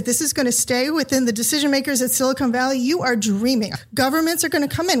think that this is going to stay within the decision makers at Silicon Valley, you are dreaming. Governments are going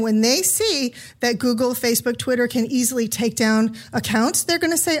to come in. When they see that Google, Facebook, Twitter can easily take down accounts, they're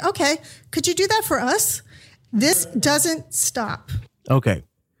going to say, okay, could you do that for us? This doesn't stop. Okay,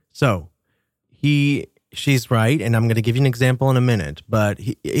 so she's right, and I'm going to give you an example in a minute, but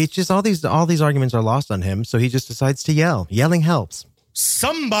it's just all these arguments are lost on him, so he just decides to yell. Yelling helps.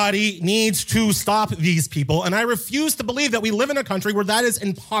 Somebody needs to stop these people, and I refuse to believe that we live in a country where that is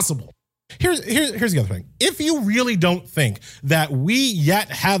impossible. Here's the other thing. If you really don't think that we yet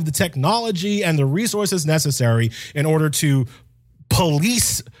have the technology and the resources necessary in order to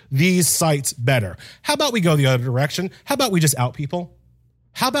police these sites better, how about we go the other direction? How about we just out people?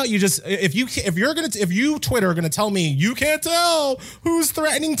 How about you just, if you Twitter are going to tell me you can't tell who's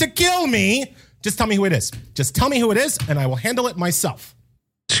threatening to kill me, just tell me who it is. Just tell me who it is and I will handle it myself.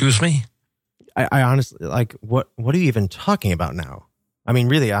 Excuse me? I honestly, like, what are you even talking about now? I mean,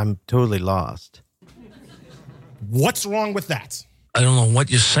 really, I'm totally lost. What's wrong with that? I don't know what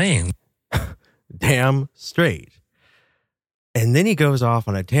you're saying. Damn straight. And then he goes off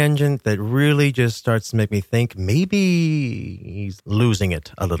on a tangent that really just starts to make me think maybe he's losing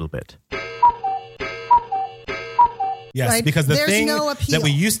it a little bit. Yes, Like, because the there's thing no appeal. that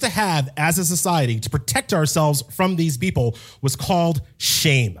we used to have as a society to protect ourselves from these people was called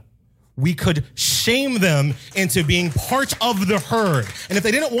shame. We could shame them into being part of the herd. And if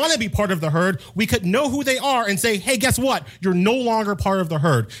they didn't want to be part of the herd, we could know who they are and say, hey, guess what? You're no longer part of the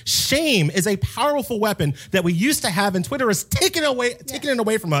herd. Shame is a powerful weapon that we used to have, and Twitter has taken it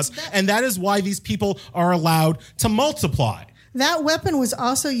away from us. And that is why these people are allowed to multiply. That weapon was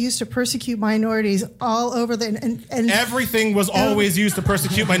also used to persecute minorities all over the and everything was always used to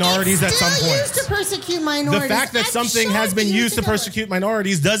persecute minorities at some point. Used to persecute minorities. The fact that something has been used to persecute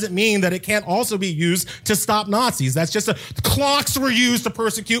minorities doesn't mean that it can't also be used to stop Nazis. That's just clocks were used to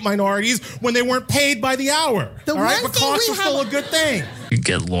persecute minorities when they weren't paid by the hour. All right, but clocks are still a good thing. You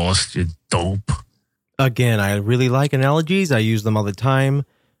get lost, you dope. Again, I really like analogies. I use them all the time.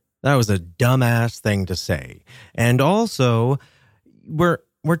 That was a dumbass thing to say. And also, we're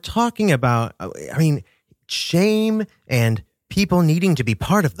talking about, I mean, shame and people needing to be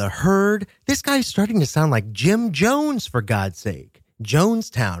part of the herd. This guy's starting to sound like Jim Jones, for God's sake.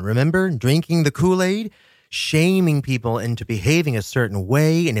 Jonestown, remember? Drinking the Kool-Aid? Shaming people into behaving a certain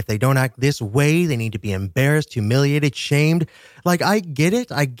way. And if they don't act this way, they need to be embarrassed, humiliated, shamed. Like, I get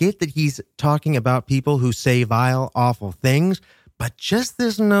it. I get that he's talking about people who say vile, awful things. But just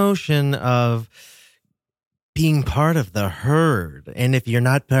this notion of being part of the herd, and if you're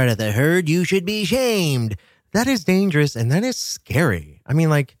not part of the herd, you should be shamed. That is dangerous, and that is scary. I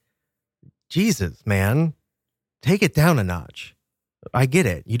mean, like, Jesus, man, take it down a notch. I get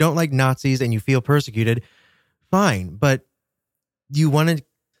it. You don't like Nazis and you feel persecuted. Fine, but you want to,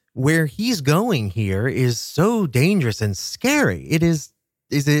 where he's going here is so dangerous and scary. It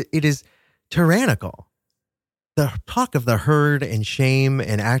is tyrannical. The talk of the herd and shame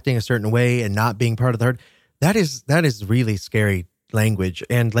and acting a certain way and not being part of the herd, that is really scary language,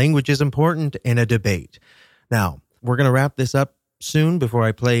 and language is important in a debate. Now, we're going to wrap this up soon before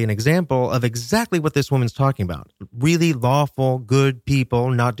I play an example of exactly what this woman's talking about. Really lawful, good people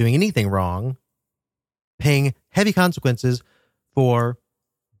not doing anything wrong, paying heavy consequences for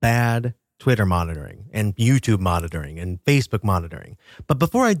bad Twitter monitoring and YouTube monitoring and Facebook monitoring. But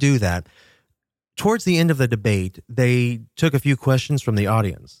before I do that, towards the end of the debate, they took a few questions from the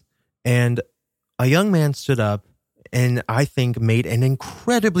audience, and a young man stood up and I think made an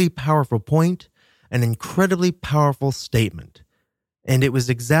incredibly powerful point, an incredibly powerful statement. And it was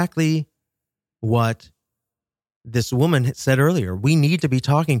exactly what this woman had said earlier. We need to be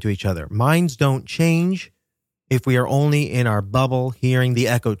talking to each other. Minds don't change if we are only in our bubble hearing the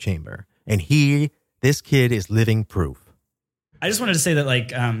echo chamber. And this kid is living proof. I just wanted to say that,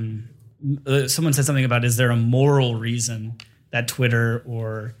 like, someone said something about, is there a moral reason that Twitter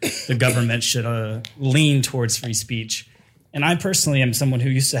or the government should lean towards free speech? And I personally am someone who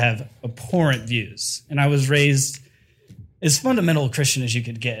used to have abhorrent views. And I was raised as fundamental Christian as you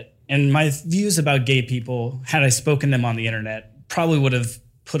could get. And my views about gay people, had I spoken them on the internet, probably would have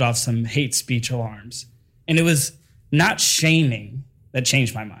put off some hate speech alarms. And it was not shaming that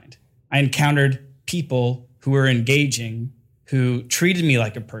changed my mind. I encountered people who were engaging, who treated me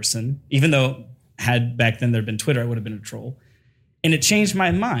like a person, even though had back then there been Twitter, I would have been a troll. And it changed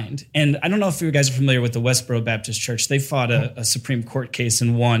my mind. And I don't know if you guys are familiar with the Westboro Baptist Church. They fought a Supreme Court case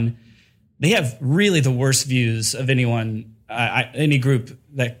and won. They have really the worst views of anyone, any group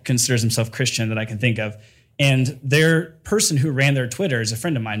that considers himself Christian that I can think of. And their person who ran their Twitter is a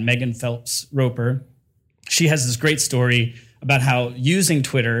friend of mine, Megan Phelps Roper. She has this great story about how using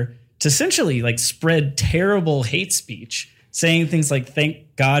Twitter to essentially like spread terrible hate speech, saying things like,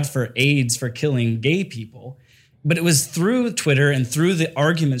 thank God for AIDS for killing gay people. But it was through Twitter and through the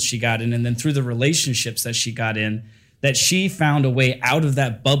arguments she got in and then through the relationships that she got in that she found a way out of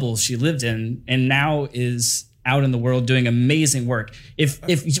that bubble she lived in and now is out in the world doing amazing work. If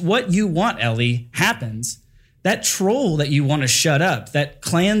what you want, Ellie, happens, that troll that you want to shut up, that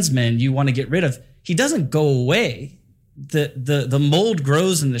Klansman you want to get rid of, he doesn't go away. The mold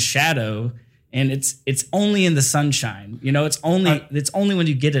grows in the shadow, and it's only in the sunshine. You know, it's only when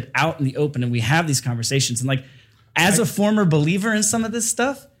you get it out in the open and we have these conversations. And like, as a former believer in some of this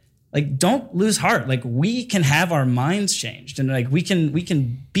stuff, like, don't lose heart. Like, we can have our minds changed, and like we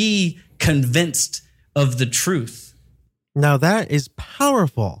can be convinced of the truth. Now that is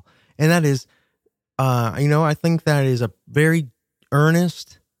powerful, and that is, I think that is a very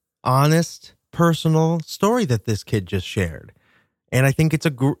earnest, honest personal story that this kid just shared. And I think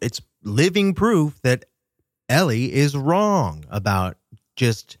it's living proof that Ellie is wrong about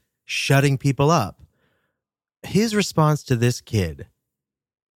just shutting people up. His response to this kid,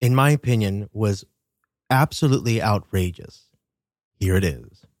 in my opinion, was absolutely outrageous. Here it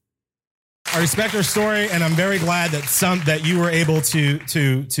is. I respect your story, and I'm very glad that you were able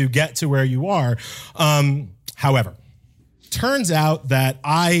to get to where you are. However, turns out that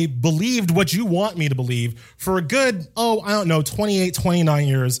I believed what you want me to believe for a good, 28, 29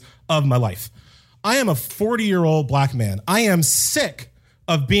 years of my life. I am a 40-year-old black man. I am sick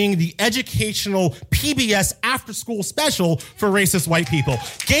of being the educational PBS after-school special for racist white people.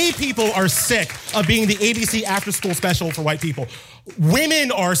 Gay people are sick of being the ABC after-school special for white people.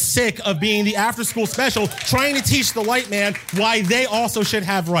 Women are sick of being the after-school special trying to teach the white man why they also should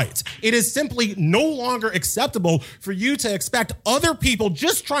have rights. It is simply no longer acceptable for you to expect other people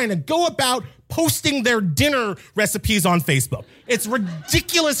just trying to go about posting their dinner recipes on Facebook. It's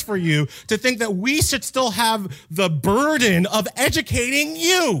ridiculous for you to think that we should still have the burden of educating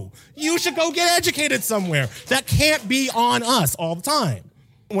you. You should go get educated somewhere. That can't be on us all the time.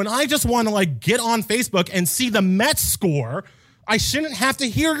 When I just want to get on Facebook and see the Mets score, I shouldn't have to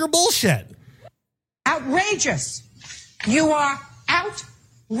hear your bullshit. Outrageous. You are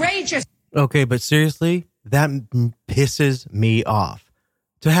outrageous. Okay, but seriously, that pisses me off.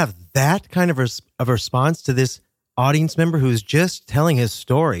 To have that kind of a response to this audience member who's just telling his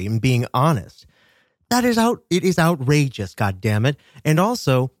story and being honest, it is outrageous, goddammit. And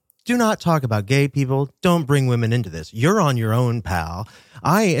also, do not talk about gay people. Don't bring women into this. You're on your own, pal.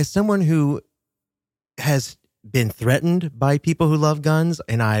 I, as someone who has been threatened by people who love guns,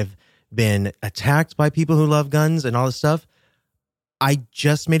 and I've been attacked by people who love guns and all this stuff, I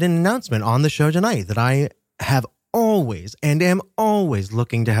just made an announcement on the show tonight that I have always and am always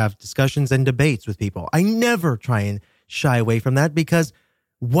looking to have discussions and debates with people. I never try and shy away from that, because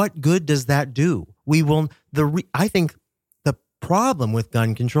what good does that do? I think the problem with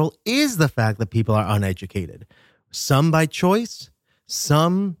gun control is the fact that people are uneducated. Some by choice,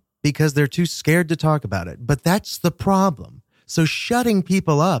 some because they're too scared to talk about it. But that's the problem. So shutting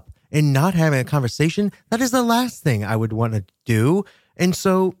people up and not having a conversation, that is the last thing I would want to do. And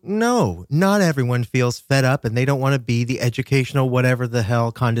so, no, not everyone feels fed up and they don't want to be the educational, whatever the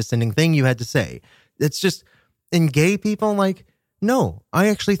hell condescending thing you had to say. It's just, and gay people, no, I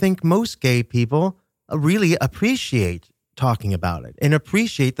actually think most gay people really appreciate talking about it and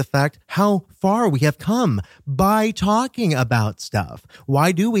appreciate the fact how far we have come by talking about stuff.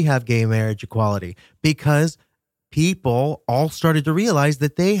 Why do we have gay marriage equality? Because people all started to realize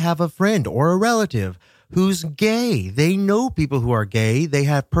that they have a friend or a relative who's gay. They know people who are gay. They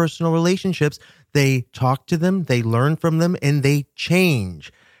have personal relationships. They talk to them, they learn from them, and they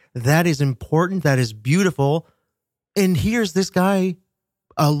change. That is important. That is beautiful. And here's this guy,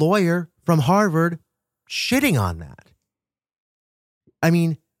 a lawyer from Harvard, shitting on that. I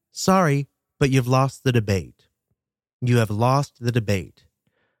mean, sorry, but you've lost the debate. You have lost the debate.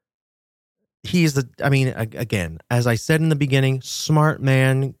 Again, as I said in the beginning, smart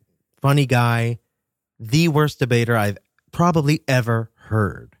man, funny guy, the worst debater I've probably ever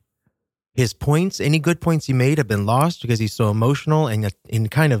heard. His points, any good points he made, have been lost because he's so emotional and in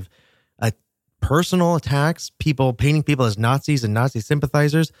kind of personal attacks, painting people as Nazis and Nazi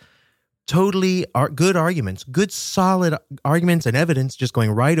sympathizers. Totally good arguments, good solid arguments and evidence just going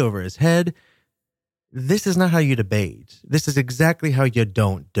right over his head. This is not how you debate. This is exactly how you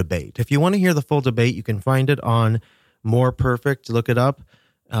don't debate. If you want to hear the full debate, you can find it on More Perfect. Look it up.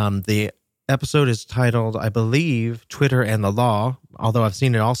 The episode is titled, I believe, Twitter and the Law, although I've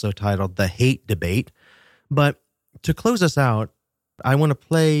seen it also titled The Hate Debate. But to close us out, I want to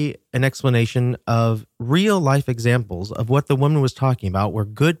play an explanation of real life examples of what the woman was talking about, where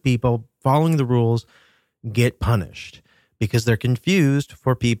good people following the rules get punished because they're confused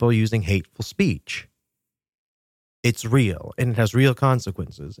for people using hateful speech. It's real, and it has real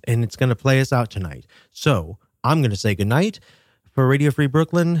consequences, and it's going to play us out tonight. So I'm going to say goodnight. For Radio Free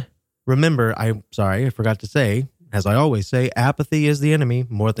Brooklyn, remember, I'm sorry, I forgot to say, as I always say, apathy is the enemy.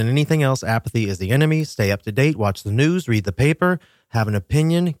 More than anything else, apathy is the enemy. Stay up to date, watch the news, read the paper, have an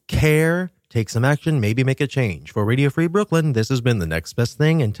opinion, care, take some action, maybe make a change. For Radio Free Brooklyn, this has been The Next Best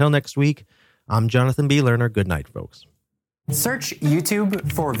Thing. Until next week, I'm Jonathan B. Lerner. Good night, folks. Search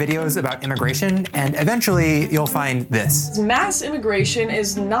YouTube for videos about immigration, and eventually you'll find this. Mass immigration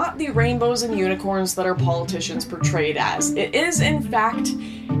is not the rainbows and unicorns that our politicians portrayed as. It is, in fact,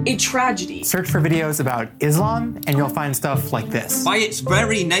 a tragedy. Search for videos about Islam, and you'll find stuff like this. By its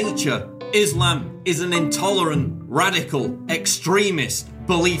very nature, Islam is an intolerant, radical, extremist,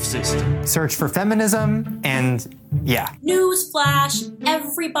 belief system. Search for feminism, and yeah. Newsflash,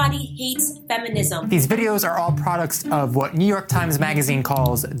 everybody hates feminism. These videos are all products of what New York Times Magazine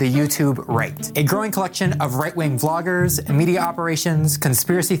calls the YouTube right, a growing collection of right-wing vloggers, media operations,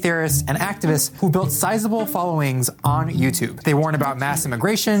 conspiracy theorists, and activists who built sizable followings on YouTube. They warn about mass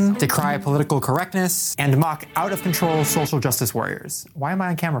immigration, decry political correctness, and mock out-of-control social justice warriors. Why am I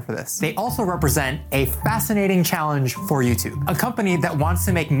on camera for this? They also represent a fascinating challenge for YouTube, a company that wants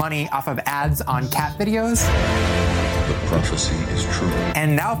to make money off of ads on cat videos. The prophecy is true.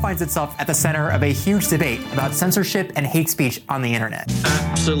 And now finds itself at the center of a huge debate about censorship and hate speech on the internet.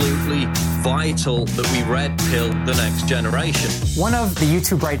 Absolutely vital that we red pill the next generation. One of the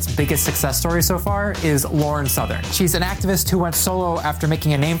YouTube right's biggest success stories so far is Lauren Southern. She's an activist who went solo after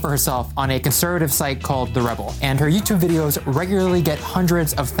making a name for herself on a conservative site called The Rebel, and her YouTube videos regularly get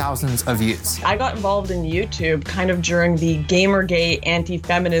hundreds of thousands of views. I got involved in YouTube kind of during the Gamergate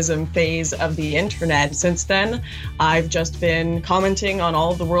anti-feminism phase of the internet. Since then, I've just been commenting on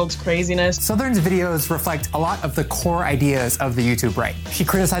all of the world's craziness. Southern's videos reflect a lot of the core ideas of the YouTube right. She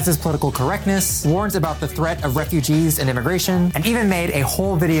criticizes political correctness, warns about the threat of refugees and immigration, and even made a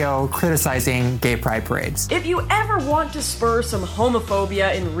whole video criticizing gay pride parades. If you ever want to spur some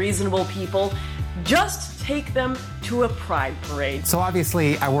homophobia in reasonable people, just take them to a pride parade. So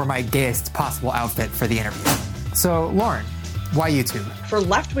obviously, I wore my gayest possible outfit for the interview. So, Lauren, why YouTube? For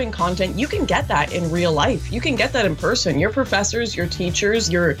left-wing content, you can get that in real life. You can get that in person. Your professors, your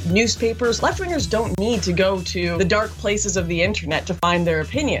teachers, your newspapers. Left-wingers don't need to go to the dark places of the internet to find their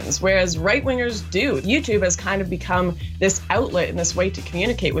opinions, whereas right-wingers do. YouTube has kind of become this outlet and this way to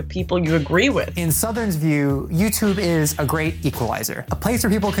communicate with people you agree with. In Southern's view, YouTube is a great equalizer, a place where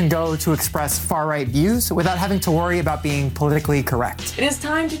people can go to express far-right views without having to worry about being politically correct. It is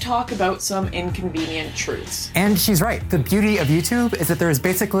time to talk about some inconvenient truths. And she's right. The beauty of YouTube is that there is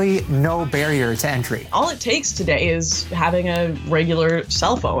basically no barrier to entry. All it takes today is having a regular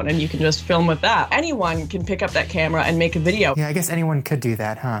cell phone, and you can just film with that. Anyone can pick up that camera and make a video. Yeah, I guess anyone could do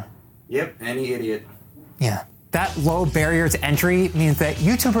that, huh? Yep, any idiot. Yeah. That low barrier to entry means that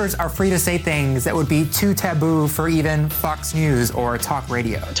YouTubers are free to say things that would be too taboo for even Fox News or talk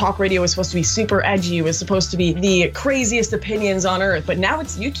radio. Talk radio was supposed to be super edgy, it was supposed to be the craziest opinions on earth, but now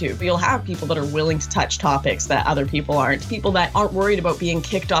it's YouTube. You'll have people that are willing to touch topics that other people aren't. People that aren't worried about being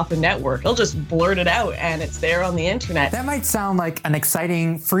kicked off a network. They'll just blurt it out and it's there on the internet. That might sound like an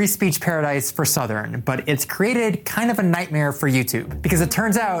exciting free speech paradise for Southern, but it's created kind of a nightmare for YouTube. Because it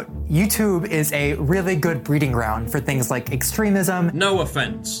turns out YouTube is a really good breeding ground for things like extremism. No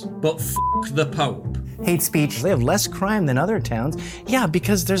offense, but f*** the Pope. Hate speech. They have less crime than other towns. Yeah,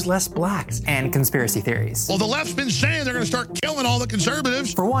 because there's less blacks. And conspiracy theories. Well, the left's been saying they're going to start killing all the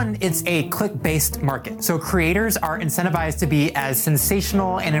conservatives. For one, it's a click-based market. So creators are incentivized to be as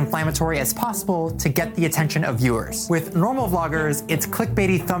sensational and inflammatory as possible to get the attention of viewers. With normal vloggers, it's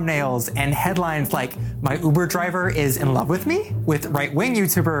clickbaity thumbnails and headlines like, "My Uber driver is in love with me?" With right-wing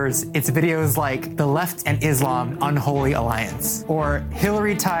YouTubers, it's videos like, "The left and Islam unholy alliance," or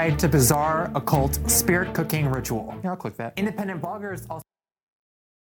 "Hillary tied to bizarre occult spirit cooking ritual." Yeah, I'll click that. Independent bloggers also